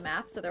middle of the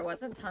map, so there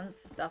wasn't tons of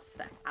stuff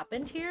that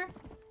happened here.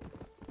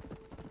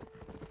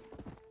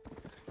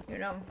 You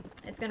know,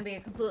 it's gonna be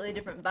a completely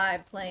different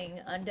vibe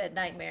playing Undead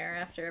Nightmare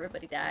after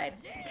everybody died.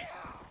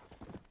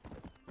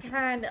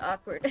 Kinda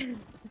awkward.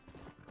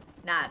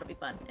 Nah, it'll be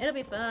fun. It'll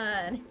be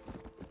fun.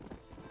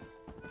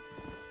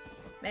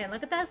 Man,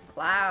 look at those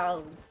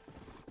clouds.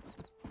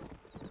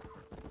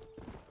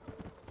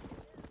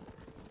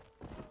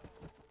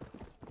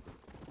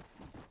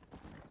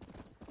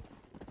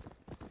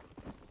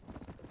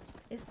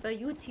 It's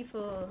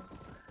beautiful.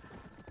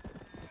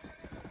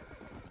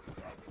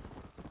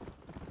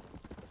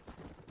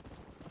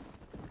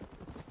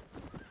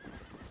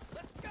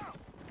 Let's go.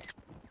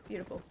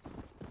 Beautiful.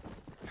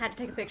 Had to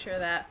take a picture of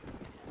that.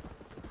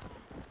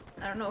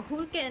 I don't know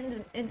who's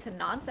getting into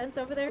nonsense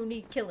over there. Who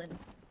need killing?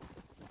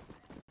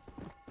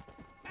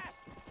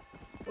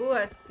 Ooh,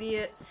 I see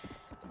it.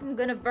 I'm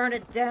gonna burn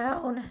it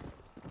down.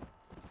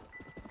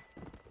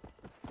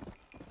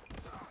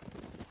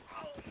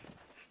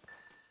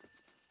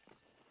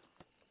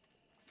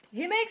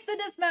 He makes the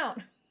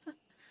dismount!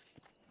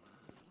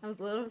 I was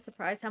a little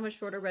surprised how much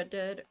shorter Red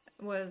Dead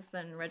was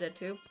than Red Dead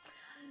 2.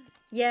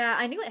 Yeah,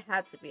 I knew it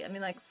had to be. I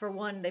mean, like, for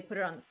one, they put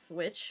it on the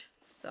Switch,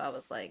 so I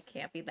was like,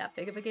 can't be that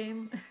big of a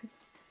game.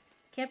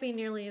 Can't be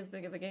nearly as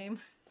big of a game.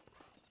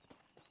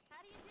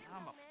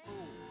 I'm a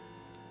fool.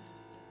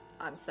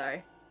 I'm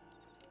sorry.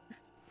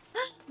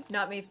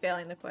 Not me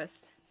failing the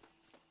quest.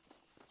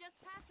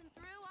 Just passing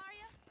through,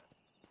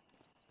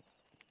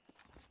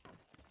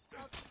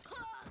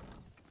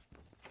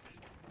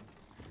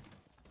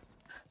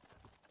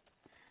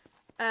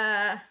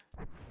 are you?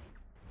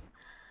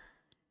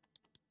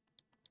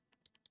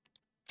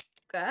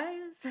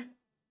 Guys?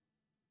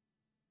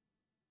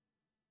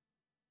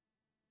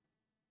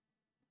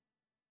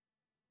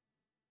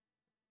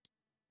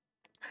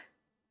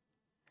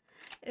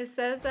 It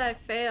says I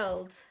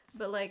failed,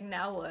 but like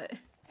now what?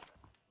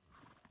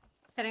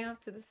 Heading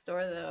off to the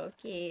store though,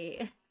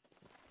 okay.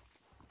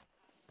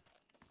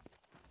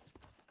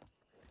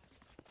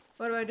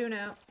 What do I do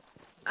now?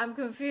 I'm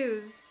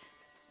confused.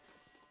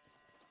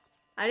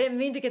 I didn't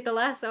mean to get the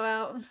lasso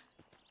out.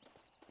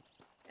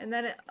 And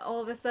then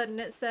all of a sudden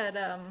it said,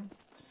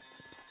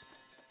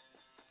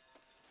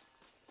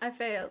 I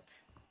failed.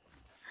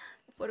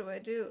 What do I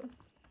do?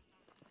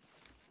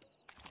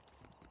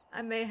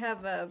 I may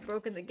have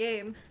broken the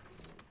game.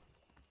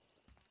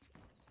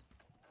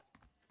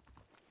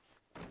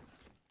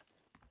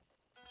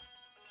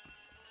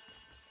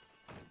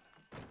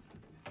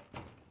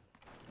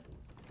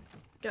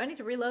 Do I need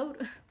to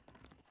reload?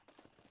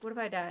 What if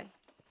I die?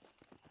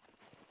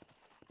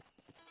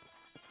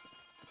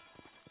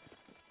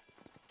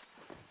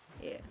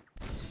 Yeah.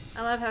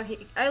 I love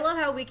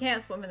how we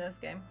can't swim in this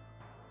game.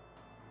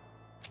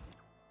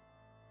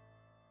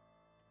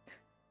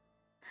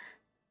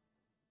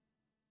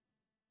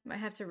 Might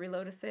have to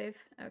reload a save.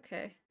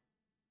 Okay.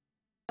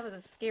 That was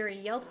a scary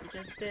yelp you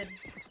just did.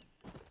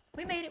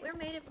 We made it, we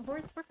made it.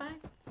 Horse, we're fine.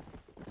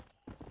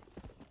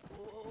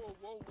 Whoa,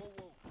 whoa, whoa,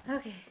 whoa.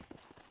 Okay.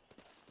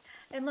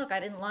 And look, I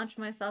didn't launch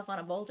myself on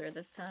a boulder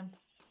this time.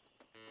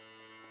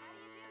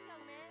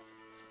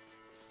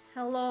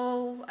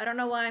 Hello. I don't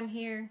know why I'm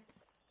here.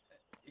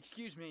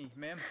 Excuse me,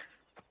 ma'am.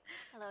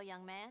 Hello,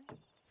 young man.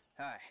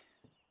 Hi.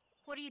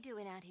 What are you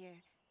doing out here?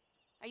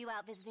 Are you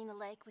out visiting the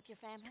lake with your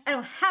family? I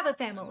don't have a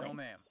family. No,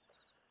 ma'am.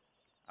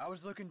 I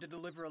was looking to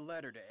deliver a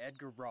letter to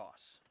Edgar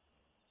Ross.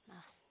 Oh,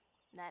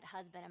 that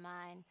husband of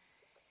mine.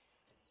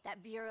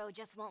 That bureau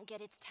just won't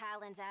get its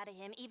talons out of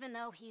him, even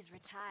though he's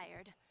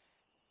retired.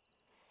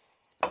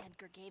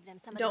 Edgar gave them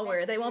some of Don't the worry,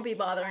 best they won't years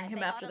be of his bothering life. him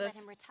They after ought to this.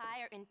 Let him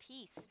retire in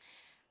peace.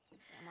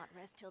 They'll not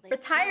rest till they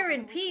Retire killed in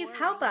him with peace? worry.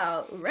 How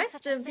about He's rest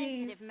such a in peace?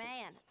 sensitive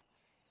man.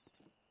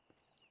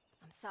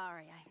 I'm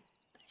sorry. I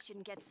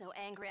shouldn't get so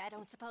angry. I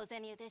don't suppose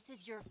any of this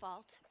is your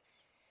fault.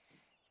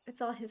 It's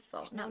all his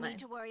fault, There's no not mine. need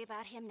to worry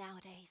about him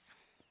nowadays.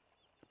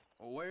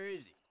 Well, where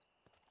is he?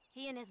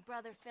 He and his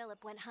brother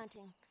Philip went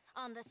hunting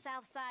on the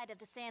south side of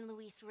the San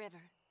Luis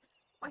River.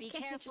 Why Be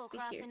can't he careful just be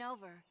crossing here?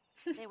 over.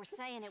 They were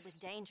saying it was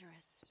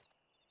dangerous.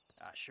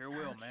 I sure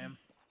will, ma'am.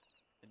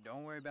 And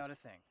don't worry about a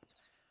thing.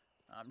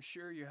 I'm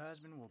sure your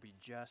husband will be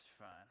just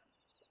fine.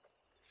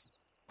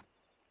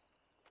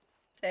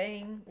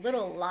 Dang,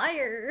 little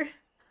liar.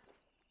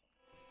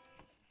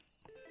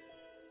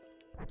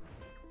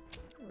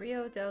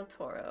 Rio del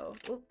Toro.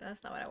 Oop,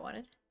 that's not what I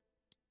wanted.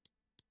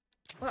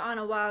 We're on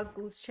a wild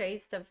goose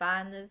chase to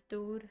find this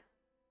dude.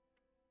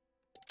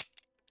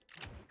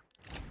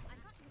 I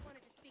thought you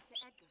wanted to speak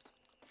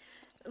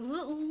to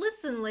Edgar.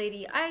 Listen,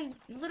 lady, I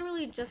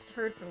literally just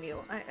heard from you.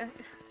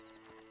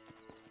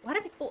 Why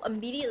do people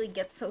immediately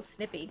get so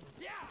snippy?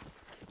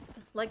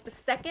 Like, the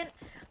second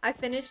I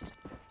finished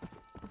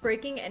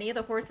breaking any of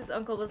the horses,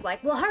 Uncle was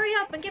like, well, hurry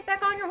up and get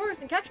back on your horse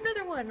and catch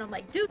another one. And I'm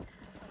like, dude.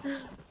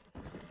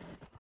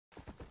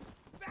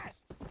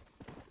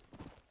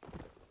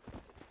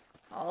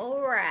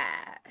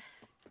 Alright.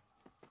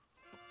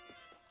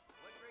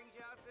 What brings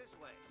you out this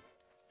way?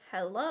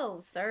 Hello,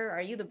 sir.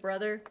 Are you the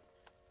brother?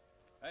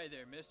 Hey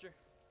there, mister.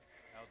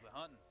 How's the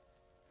hunting?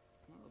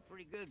 Oh,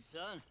 pretty good,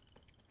 son.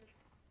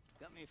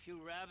 Got me a few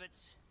rabbits,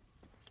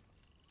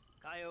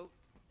 coyote,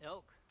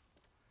 elk.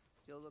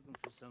 Still looking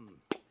for some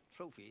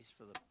trophies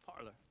for the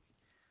parlor.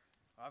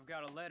 I've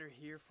got a letter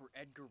here for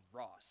Edgar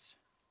Ross.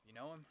 You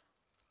know him?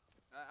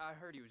 I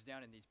heard he was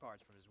down in these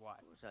parts with his wife.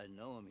 Of course I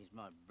know him. He's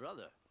my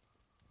brother.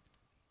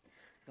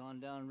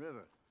 Gone down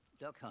river,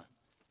 duck hunt.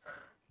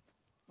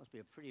 Must be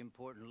a pretty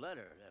important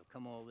letter to have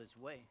come all this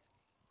way.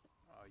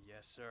 Oh,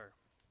 yes, sir.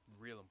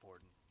 Real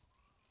important.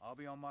 I'll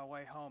be on my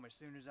way home as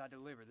soon as I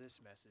deliver this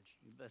message.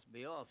 You best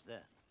be off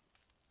then.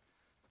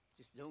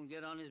 Just don't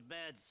get on his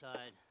bad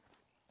side.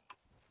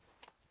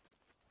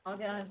 I'll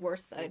get on his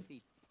worst side.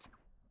 Filthy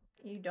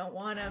You don't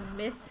want to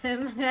miss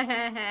him.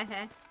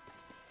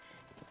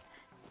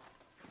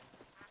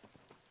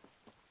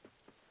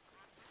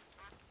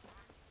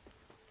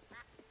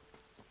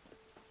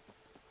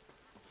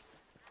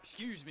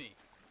 Excuse me.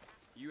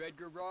 You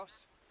Edgar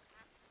Ross?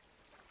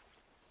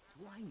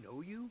 Do I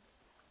know you?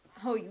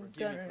 Oh, you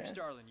Forgive me gonna. for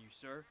startling you,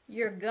 sir.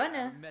 You're I have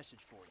gonna. a message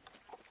for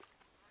you.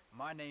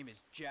 My name is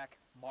Jack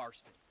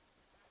Marston.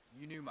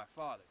 You knew my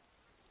father.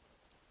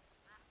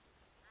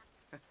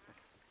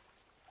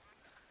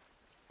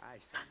 I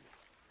see.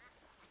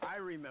 I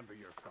remember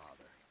your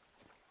father.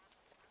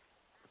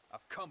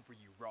 I've come for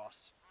you,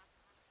 Ross.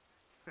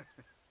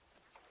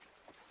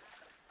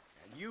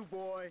 You,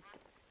 boy,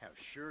 have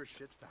sure as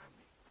shit found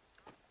me.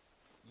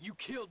 You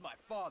killed my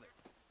father.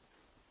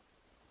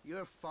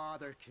 Your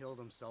father killed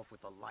himself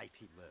with the life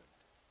he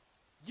lived.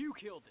 You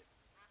killed him.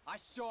 I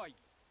saw you.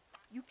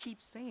 You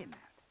keep saying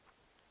that.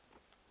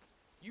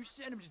 You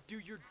sent him to do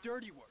your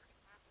dirty work.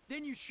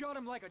 Then you shot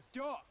him like a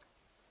dog.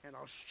 And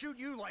I'll shoot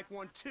you like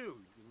one too,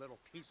 you little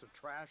piece of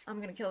trash. I'm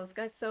gonna kill this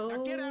guy so...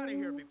 Now get out of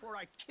here before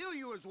I kill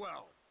you as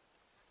well.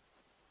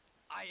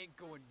 I ain't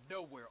going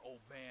nowhere,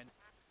 old man.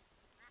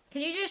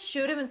 Can you just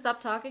shoot him and stop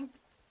talking?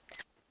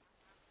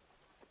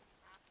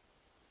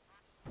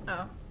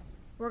 Oh.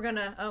 We're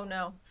gonna... Oh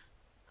no.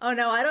 Oh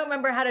no, I don't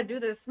remember how to do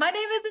this. My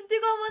name is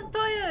Indigo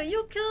Montoya!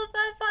 You killed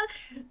my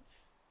father!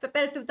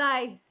 Prepare to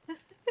die.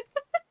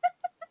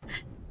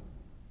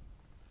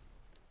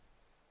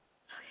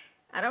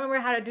 I don't remember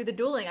how to do the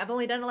dueling. I've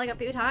only done it like a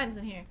few times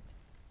in here.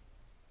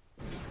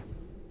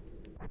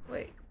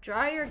 Wait.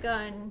 Draw your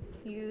gun.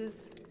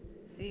 Use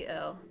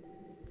CL.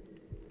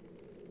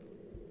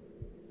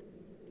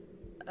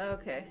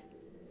 Okay.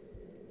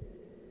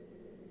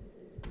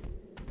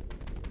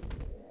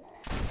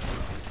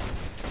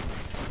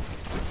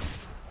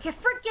 Get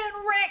freaking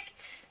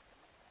wrecked!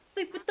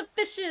 Sleep with the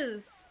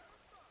fishes!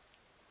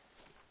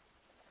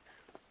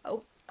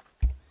 Oh.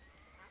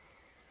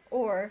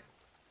 Or...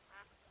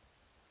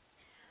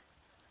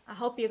 I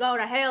hope you go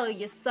to hell,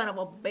 you son of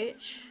a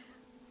bitch.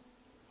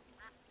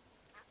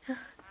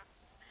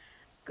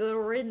 Good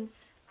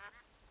riddance.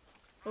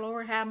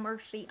 Lord have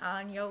mercy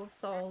on your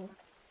soul.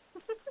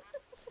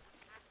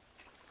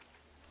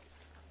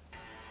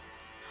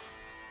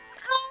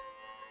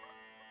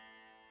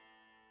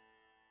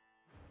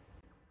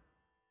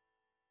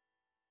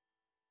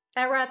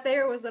 That right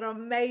there was an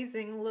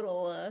amazing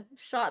little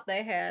shot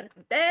they had.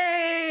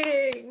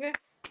 Dang!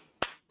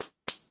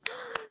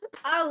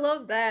 I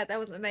love that. That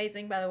was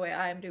amazing. By the way,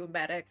 I am doing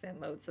bad accent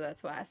mode, so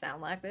that's why I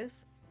sound like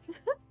this.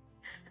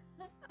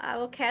 I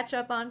will catch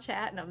up on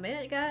chat in a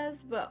minute,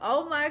 guys. But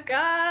oh my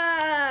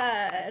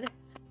god!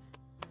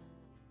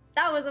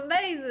 That was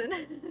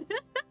amazing!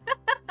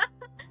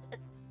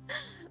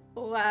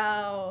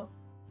 Wow.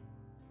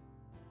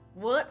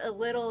 What a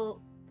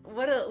little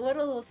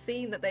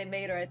scene that they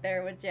made right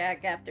there with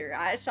Jack after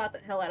I shot the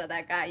hell out of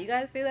that guy. You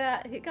guys see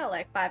that? He got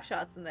like 5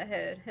 shots in the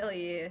head. Hell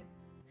yeah.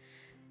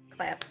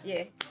 Clap.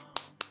 Yeah.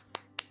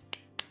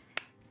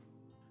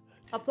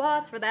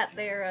 Applause for that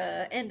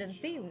there ending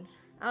scene.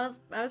 I was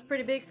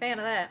pretty big fan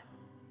of that.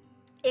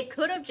 It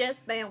could have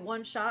just been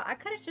one shot. I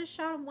could have just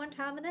shot him one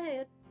time in the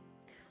head.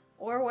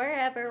 Or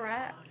wherever,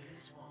 right?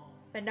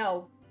 But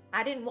no,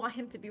 I didn't want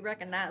him to be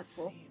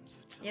recognizable.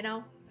 You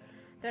know?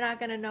 They're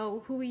not gonna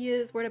know who he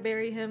is, where to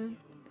bury him.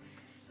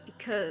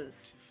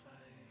 Because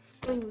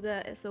screw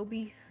that SOB.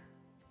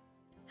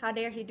 How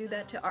dare he do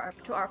that to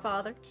our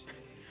father?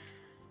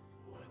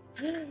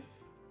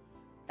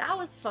 That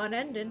was fun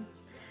ending.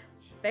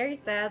 Very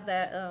sad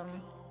that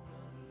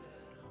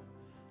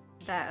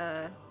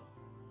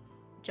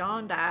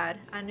John died.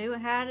 I knew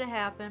it had to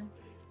happen.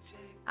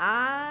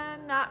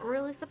 I'm not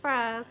really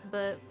surprised,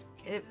 but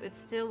it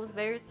still was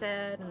very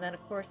sad. And then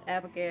of course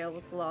Abigail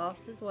was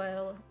lost as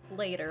well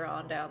later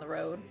on down the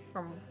road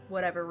from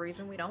whatever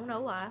reason. We don't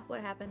know why,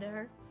 what happened to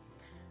her.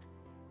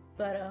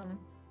 But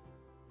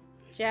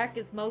Jack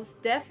is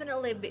most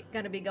definitely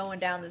gonna be going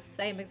down the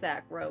same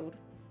exact road.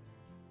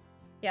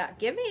 Yeah,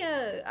 give me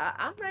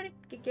I'm ready.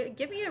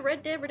 Give me a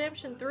Red Dead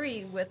Redemption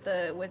 3 with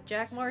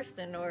Jack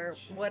Marston or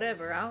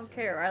whatever. I don't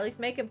care. Or at least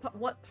make him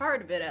what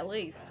part of it at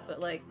least. But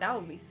like that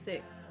would be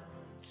sick.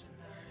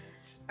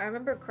 I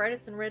remember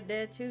credits in Red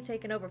Dead 2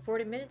 taking over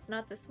 40 minutes.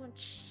 Not this one.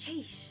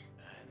 Sheesh.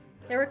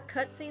 There were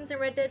cutscenes in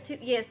Red Dead 2.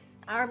 Yes,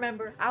 I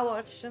remember. I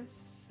watched them.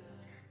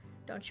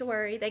 Don't you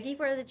worry. Thank you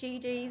for the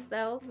GGs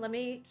though. Let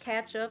me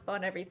catch up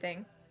on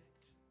everything.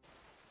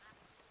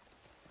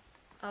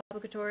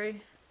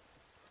 Obligatory.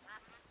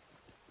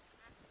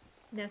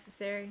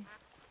 Necessary.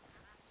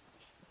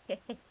 You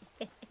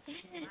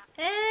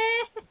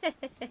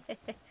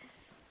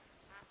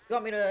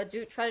want me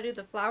to try to do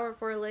the flower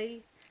for a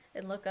lady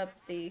and look up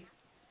the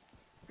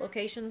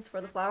locations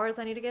for the flowers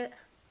I need to get?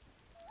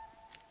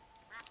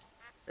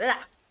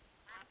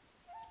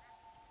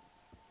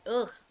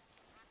 Ugh.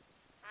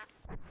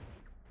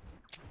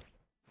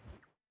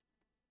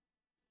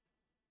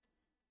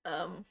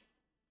 Ugh.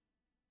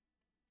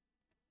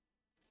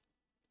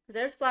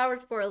 There's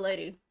flowers for a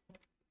lady.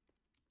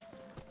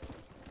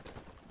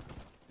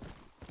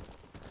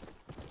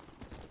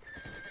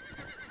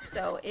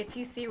 So if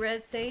you see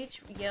red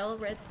sage, yell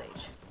red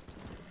sage.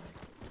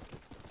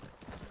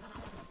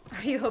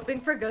 Are you hoping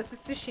for Ghost of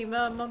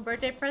Tsushima among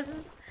birthday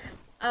presents?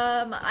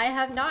 I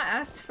have not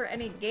asked for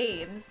any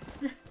games.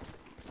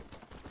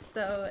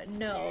 So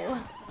no.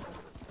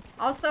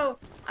 Also,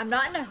 I'm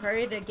not in a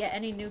hurry to get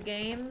any new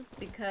games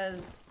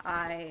because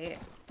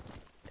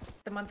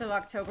the month of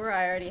October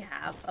I already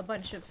have a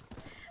bunch of,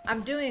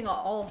 I'm doing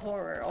all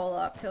horror all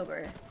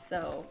October,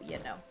 so you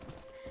know,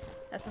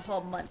 that's a whole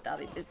month I'll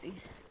be busy.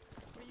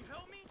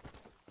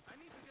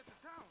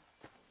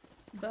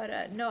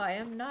 But no, I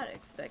am not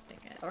expecting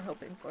it or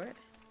hoping for it.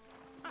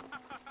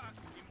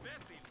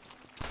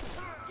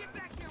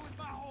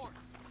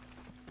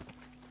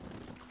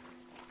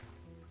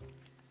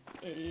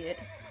 Idiot.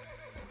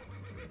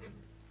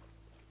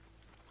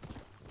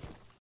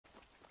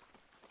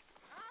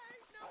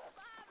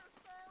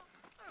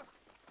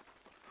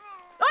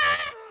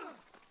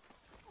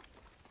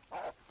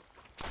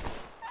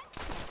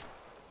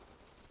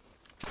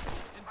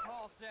 And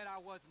Paul said I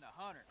wasn't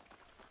a hunter.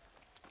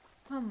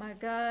 Oh my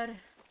god.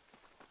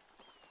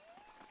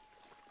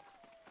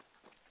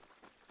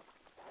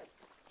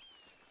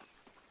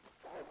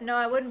 No,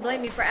 I wouldn't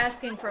blame you for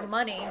asking for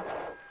money.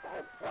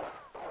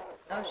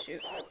 Oh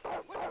shoot.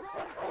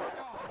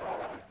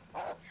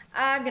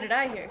 I'm gonna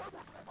die here.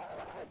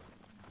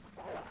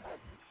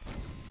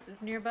 This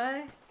is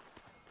nearby.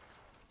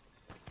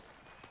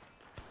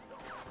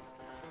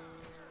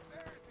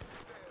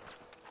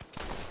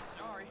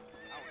 Sorry,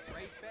 I was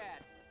raised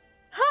bad.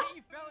 Huh. Can't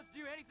you fellas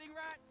do anything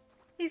right?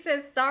 He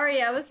says,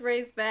 sorry, I was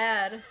raised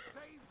bad.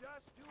 Saved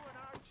us doing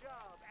our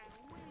job, and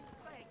we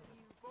thank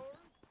you for it.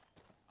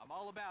 I'm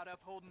all about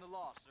upholding the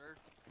law, sir.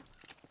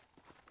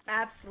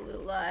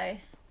 Absolute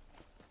lie.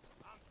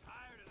 I'm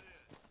tired of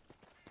this.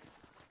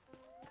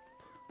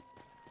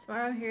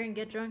 Tomorrow I'm here and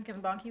get drunk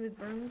and bonky with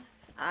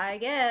brooms. I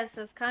guess.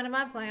 That's kind of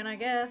my plan, I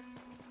guess.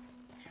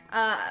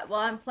 Well,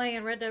 I'm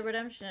playing Red Dead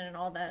Redemption and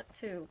all that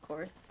too, of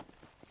course.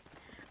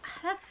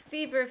 That's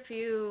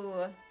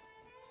feverfew.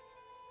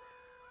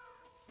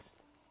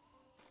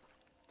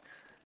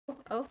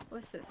 Oh,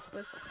 what's this?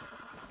 What's... Sir,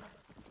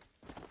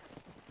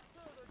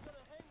 they're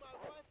gonna hang my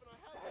wife and I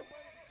have no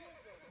money to give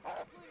them.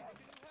 Please,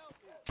 can you help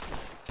me?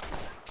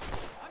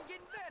 I'm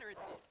getting better at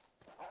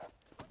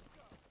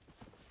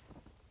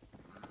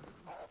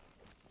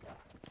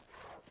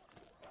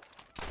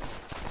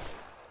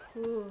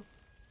this. Ooh.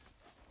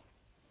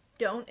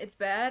 Don't. It's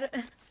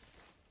bad.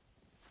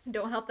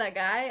 Don't help that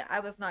guy. I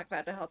was not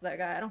glad to help that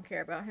guy. I don't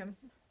care about him.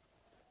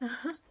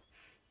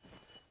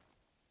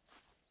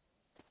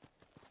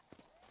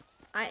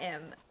 I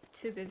am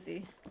too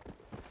busy.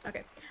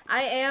 Okay.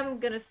 I am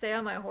gonna stay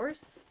on my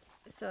horse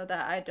so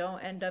that I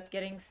don't end up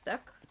getting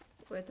stuck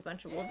with a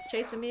bunch of wolves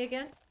chasing me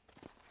again.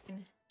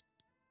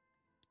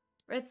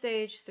 Red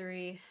Sage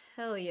 3.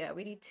 Hell yeah.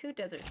 We need 2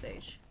 Desert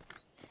Sage.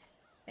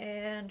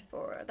 And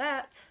for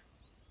that,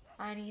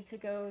 I need to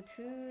go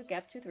to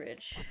Gaptooth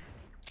Ridge.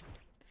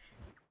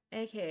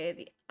 AKA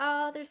the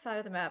other side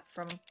of the map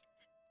from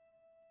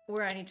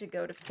where I need to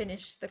go to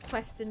finish the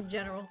quest in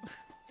general.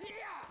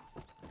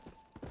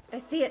 I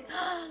see it.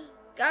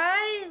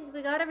 Guys,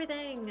 we got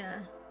everything.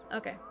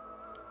 Okay.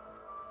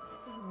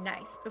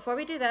 Nice. Before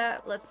we do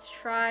that, let's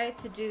try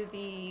to do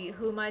the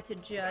Who Am I to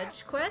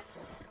Judge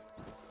quest.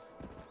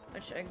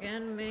 Which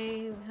again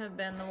may have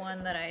been the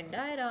one that I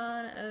died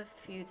on a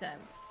few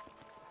times.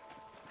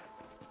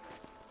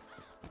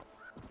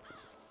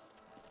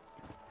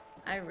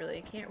 I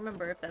really can't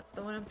remember if that's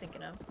the one I'm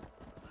thinking of.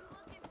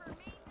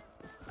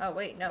 Oh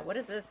wait, no, what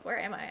is this? Where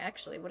am I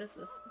actually? What is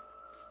this?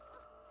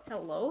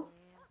 Hello?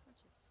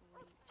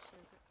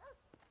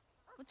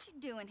 What you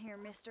doing here,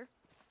 mister?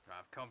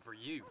 I've come for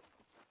you.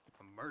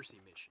 A mercy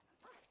mission.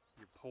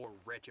 Your poor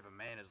wretch of a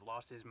man has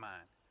lost his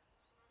mind.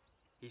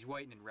 He's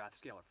waiting in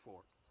Rathskeller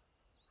Fort.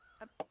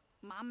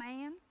 My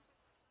man?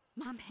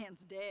 My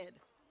man's dead.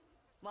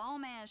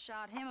 Lawman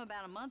shot him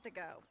about a month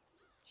ago.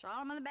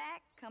 Shot him in the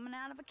back, coming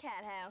out of a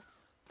cat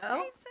house.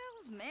 Oh? Gave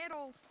sells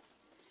medals.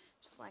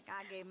 Just like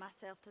I gave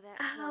myself to that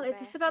Oh, poor is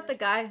this about the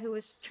bastard. guy who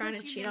was trying to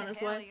Push you cheat on into his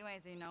hell, wife? You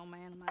ain't seen no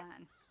man of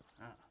mine.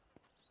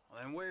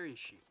 Well, then where is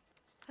she?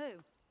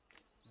 Who?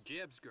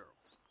 Jeb's girl.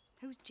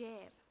 Who's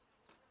Jeb?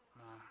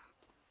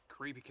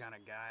 Creepy kind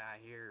of guy, I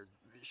hear.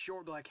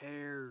 Short black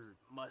hair,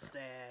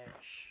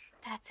 mustache.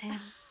 That's him.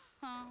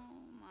 Oh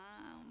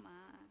my, oh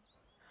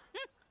my.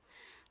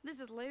 This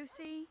is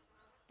Lucy.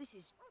 This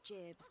is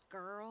Jeb's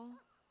girl.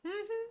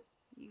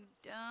 You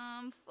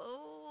dumb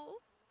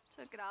fool.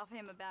 Took it off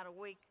him about a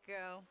week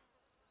ago.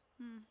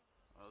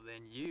 Well,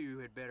 then you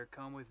had better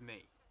come with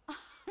me.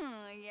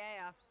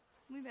 Yeah.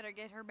 We better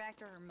get her back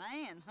to her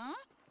man, huh?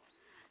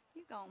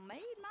 You gonna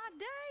made my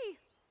day.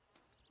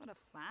 What a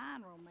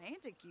fine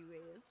romantic you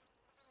is.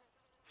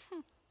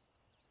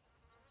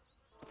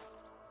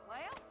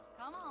 Well,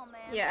 come on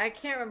then. Yeah, I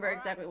can't remember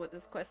exactly what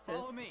this quest is.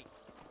 Follow me.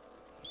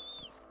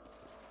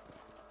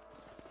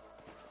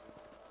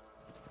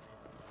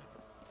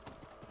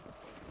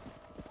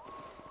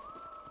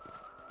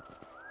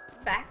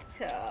 Back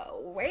to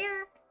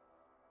where?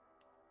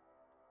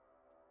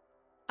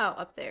 Oh,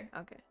 up there.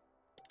 Okay.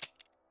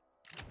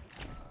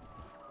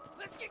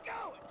 Let's get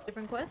going.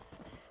 Different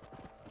quest.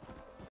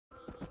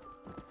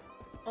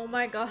 Oh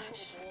my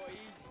gosh. Oh boy,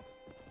 easy.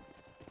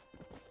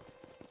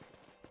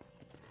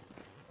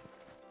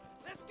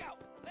 Let's go.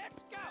 Let's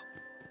go.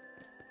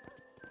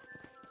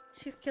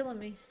 She's killing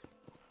me.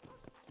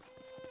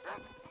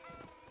 Howdy,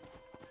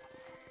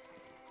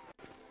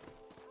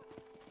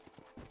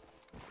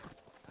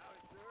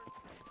 sir.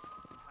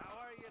 How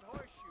are you at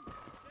Horseshoe? Is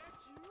that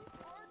you,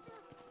 Arthur?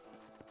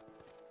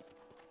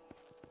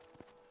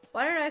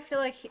 Why did I feel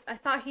like I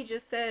thought he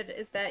just said,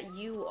 "Is that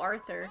you,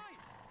 Arthur?"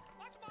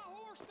 Watch my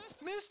horse,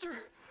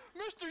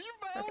 Mister, you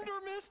found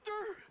her, Mister.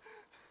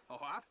 Oh,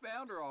 I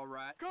found her all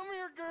right. Come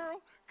here,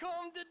 girl.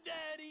 Come to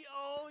daddy.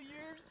 Oh,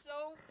 you're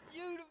so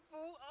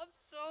beautiful.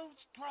 So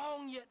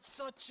strong, yet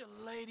such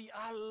a lady.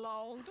 I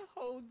long to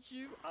hold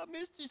you. I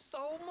missed you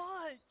so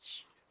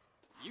much.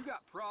 You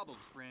got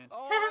problems, friend.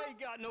 Oh, I ain't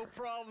got no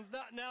problems.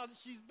 Not now that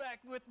she's back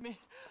with me.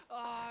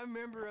 Oh, I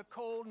remember a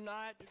cold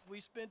night that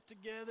we spent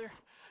together.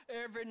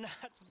 Every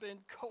night's been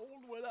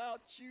cold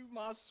without you,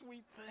 my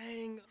sweet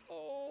thing.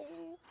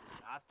 Oh.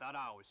 I thought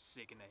I was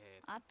sick in the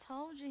head. I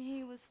told you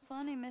he was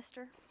funny,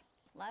 mister.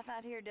 Life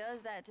out here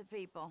does that to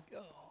people.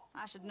 Oh.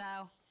 I should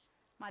know.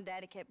 My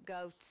daddy kept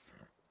goats.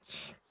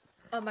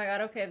 Oh my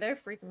god, okay, they're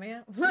freaking me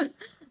out.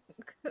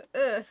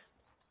 Ugh.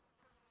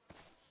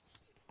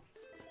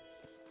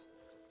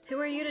 Who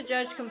are you to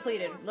judge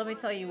completed? Let me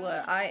tell you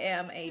what, I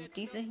am a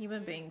decent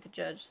human being to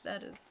judge.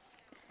 That is...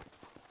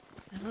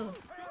 Oh.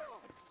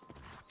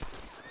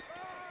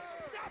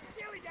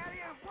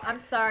 I'm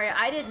sorry,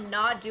 I did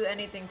not do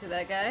anything to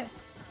that guy.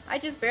 I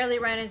just barely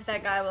ran into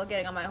that guy while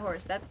getting on my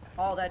horse. That's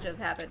all that just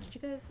happened. Did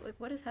you guys, like,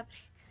 what is happening?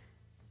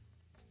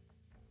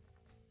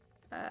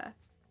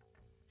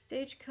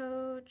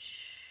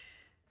 Stagecoach.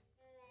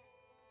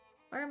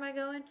 Where am I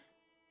going?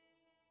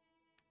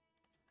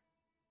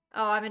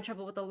 Oh, I'm in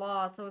trouble with the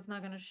law, so it's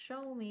not gonna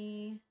show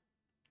me.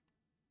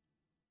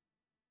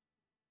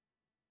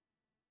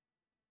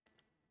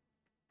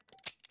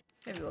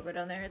 Maybe we'll go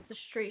down there. It's a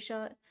straight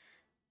shot.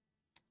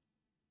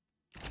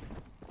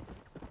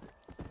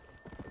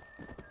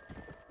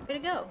 I'm gonna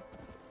go.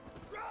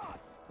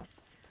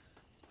 Yes.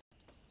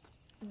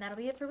 And that'll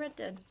be it for Red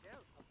Dead.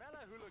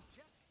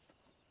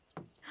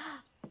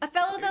 A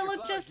fellow that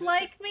looked just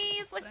like me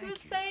is what he was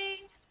saying.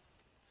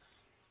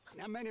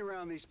 Not many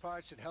around these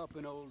parts that help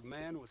an old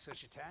man with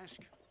such a task.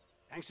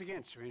 Thanks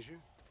again, stranger.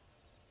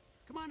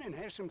 Come on in,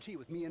 have some tea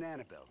with me and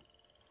Annabelle.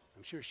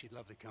 I'm sure she'd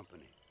love the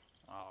company.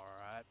 All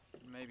right,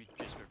 maybe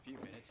just for a few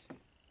minutes.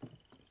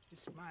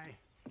 It's my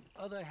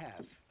other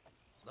half,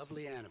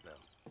 lovely Annabelle.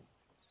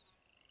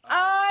 Oh,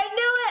 I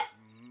knew it!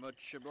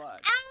 Much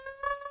obliged.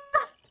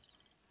 Ah!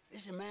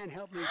 This man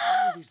helped me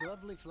find these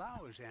lovely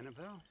flowers,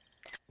 Annabelle.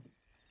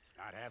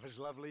 Not half as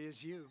lovely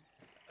as you.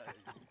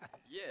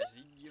 Yes,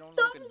 you don't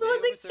look a day That was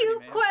over a 30,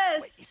 cute man.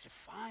 quest. Wait, it's the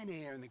fine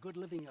air and the good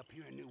living up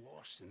here in New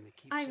Austin that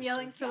keeps I'm us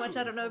yelling so much, I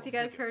young don't know and if you full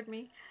of guys vigor. heard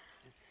me.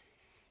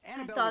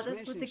 Annabelle thought was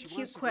this was a mentioning she cute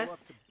wants to quest.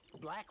 go up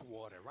to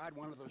Blackwater, ride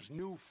one of those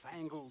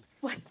newfangled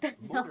What the hell?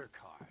 motor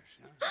cars.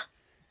 Huh?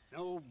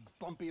 No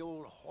bumpy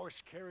old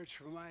horse carriage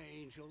for my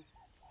angel.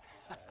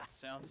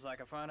 Sounds like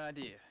a fine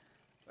idea.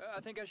 Well, I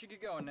think I should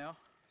get going now.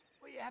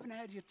 Well, you haven't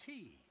had your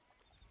tea.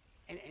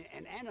 And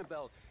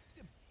Annabelle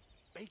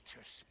baked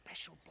her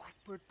special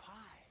blackbird pie.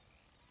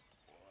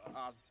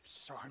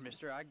 Sorry,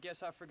 mister. I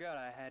guess I forgot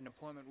I had an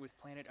appointment with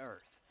Planet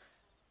Earth.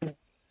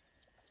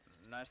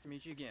 Nice to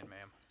meet you again,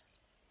 ma'am.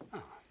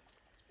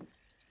 Oh.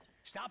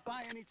 Stop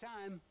by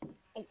anytime.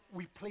 Oh,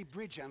 we play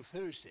bridge on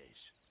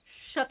Thursdays.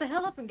 Shut the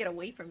hell up and get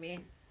away from me.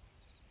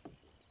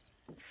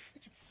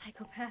 Freaking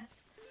psychopath.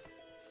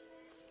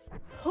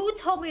 Who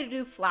told me to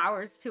do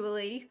flowers to a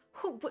lady?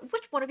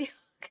 Which one of you?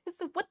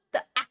 What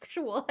the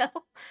actual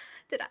hell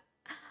did I...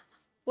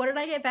 What did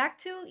I get back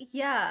to?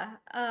 Yeah,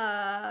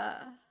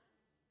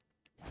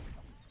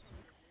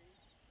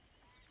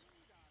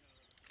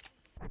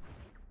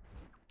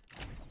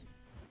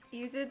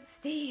 Use it,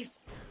 Steve.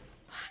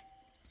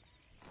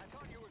 I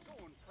thought you were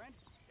going, friend.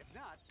 If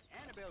not,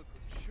 Annabelle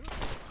could shoot.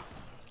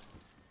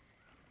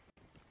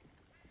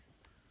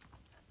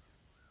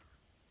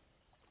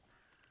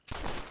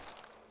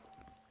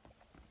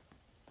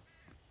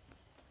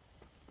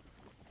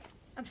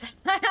 I'm sorry.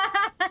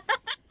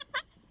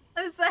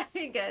 I'm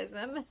sorry, guys.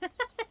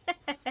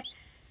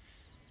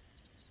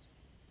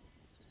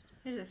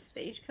 There's a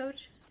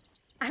stagecoach.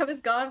 I was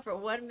gone for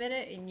 1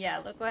 minute, and yeah,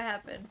 look what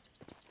happened.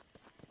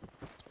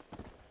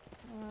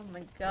 Oh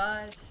my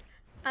gosh.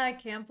 I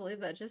can't believe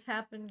that just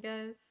happened,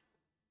 guys.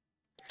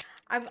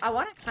 I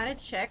want to kind of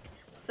check.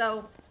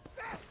 So,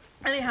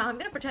 anyhow, I'm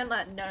going to pretend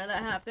that none of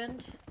that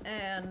happened,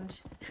 and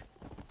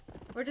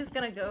we're just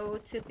going to go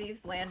to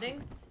Thieves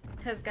Landing.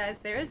 Because, guys,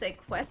 there is a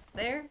quest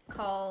there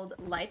called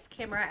Lights,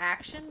 Camera,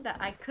 Action that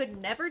I could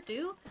never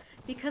do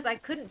because I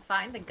couldn't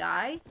find the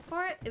guy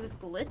for it. It was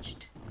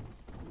glitched.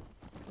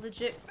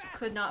 Legit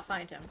could not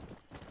find him.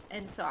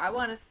 And so I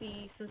want to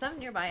see, since I'm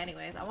nearby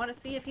anyways, I want to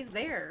see if he's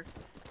there.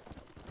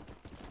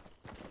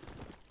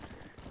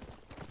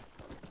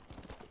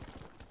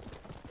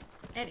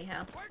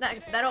 Anyhow,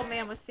 that old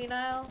man was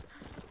senile.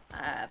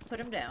 Put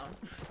him down.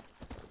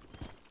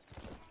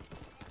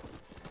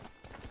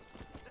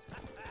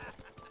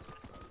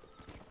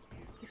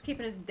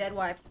 Keeping his dead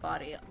wife's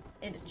body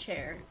in a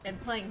chair and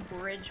playing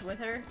bridge with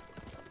her.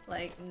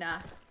 Like, nah.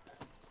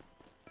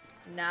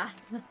 Nah.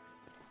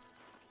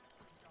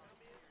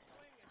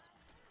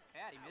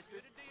 Howdy, mister.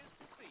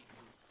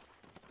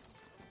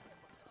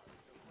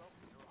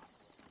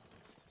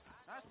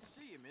 Nice to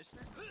see you, mister.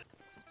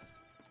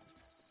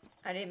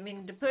 I didn't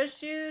mean to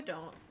push you.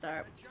 Don't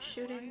start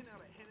shooting.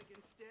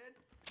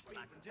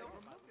 Nah,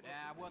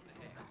 what the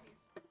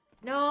heck?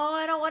 No,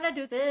 I don't want to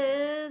do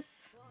this.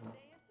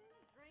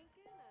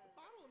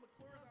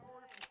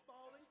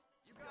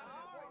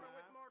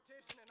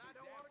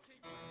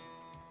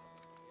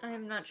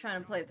 I'm not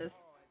trying to play this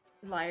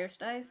liar's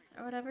dice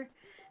or whatever.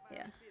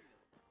 Yeah.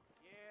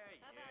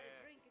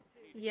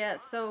 Yeah,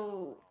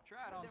 so Try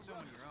it on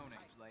someone your own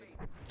age, lady.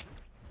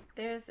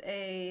 there's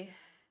a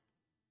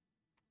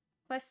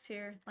quest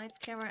here. Lights,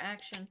 camera,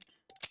 action.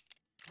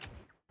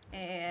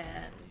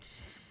 And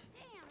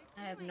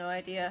I have no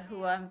idea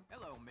who I'm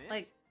Hello, miss.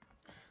 like.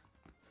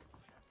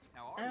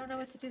 How I are don't know you,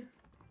 what to do.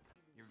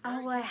 You're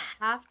very Oh, I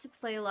have to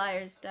play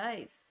liar's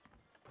dice.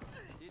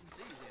 Didn't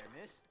see you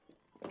there, miss.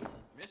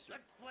 Mister.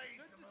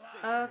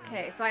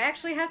 Okay, so I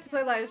actually have to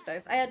play liar's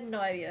dice. I had no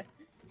idea.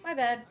 My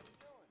bad.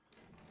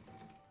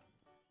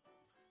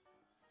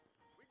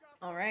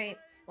 Alright,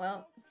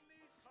 well,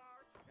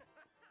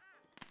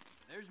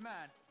 There's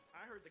mine.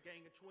 I heard the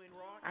gang of Twin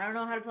Rocks. I don't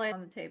know how to play on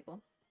the table.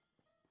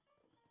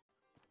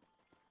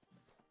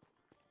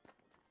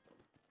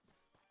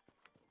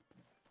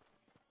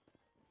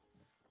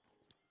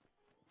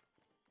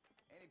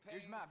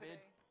 Here's my bid.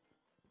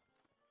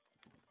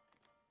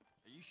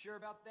 Are you sure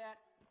about that?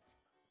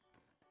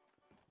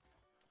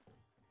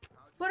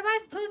 What am I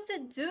supposed to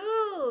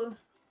do?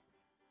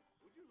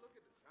 Would you look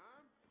at the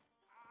time?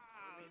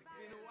 It's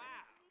been a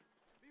while.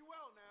 Be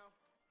well now.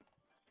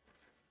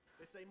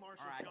 They say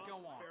Marshall All right,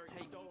 Johnson's go on, buried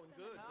take stolen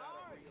goods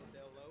out of Rio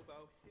del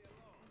Lobo.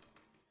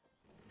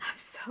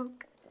 I'm so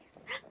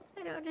confused.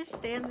 I don't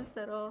understand this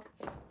at all.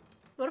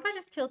 What if I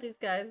just kill these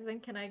guys? Then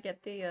can I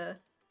get the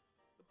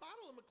The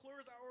bottle of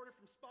McClure's I ordered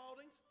from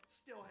Spalding's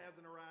still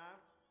hasn't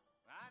arrived.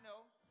 I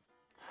know.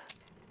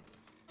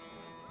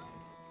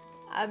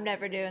 I'm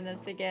never doing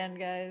this again,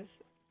 guys.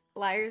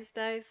 Liar's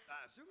dice.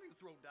 I assume you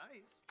throw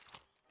dice.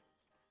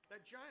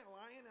 That giant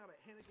lion out at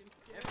Hennigan's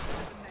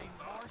Everyone named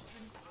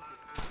Marston.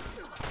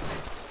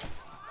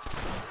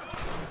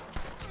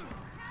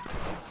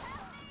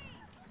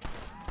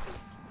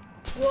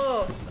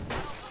 Whoa.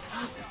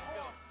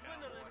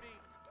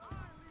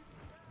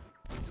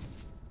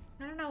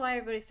 I don't know why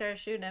everybody started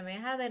shooting at me.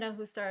 How do they know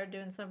who started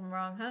doing something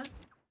wrong, huh?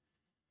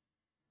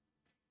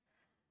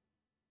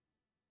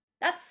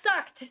 That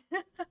sucked!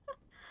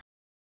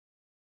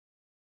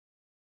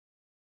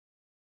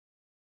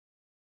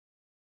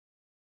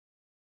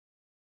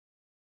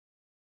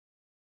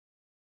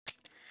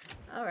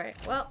 Alright,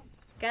 well,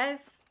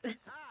 guys, I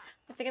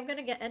think I'm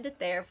gonna end it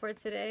there for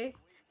today.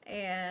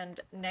 And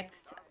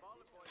next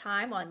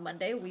time on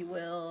Monday, we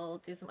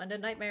will do some Undead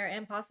Nightmare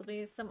and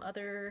possibly some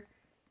other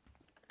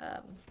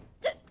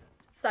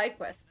side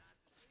quests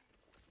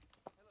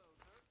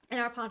in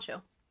our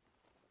poncho.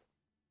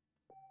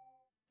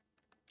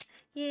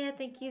 Yeah,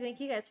 thank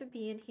you guys for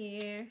being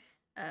here.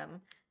 Let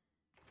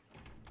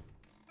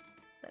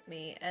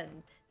me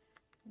end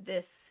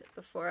this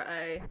before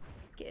I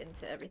get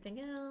into everything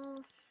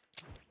else.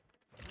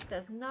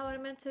 That's not what I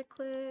meant to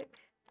click.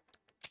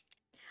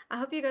 I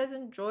hope you guys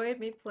enjoyed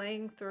me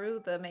playing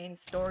through the main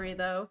story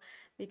though,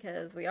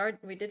 because we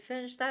did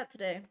finish that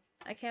today.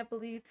 I can't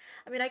believe,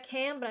 I mean I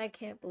can, but I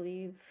can't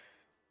believe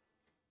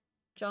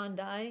John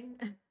dying.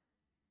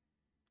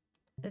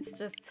 It's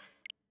just,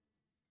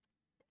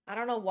 I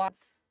don't know why.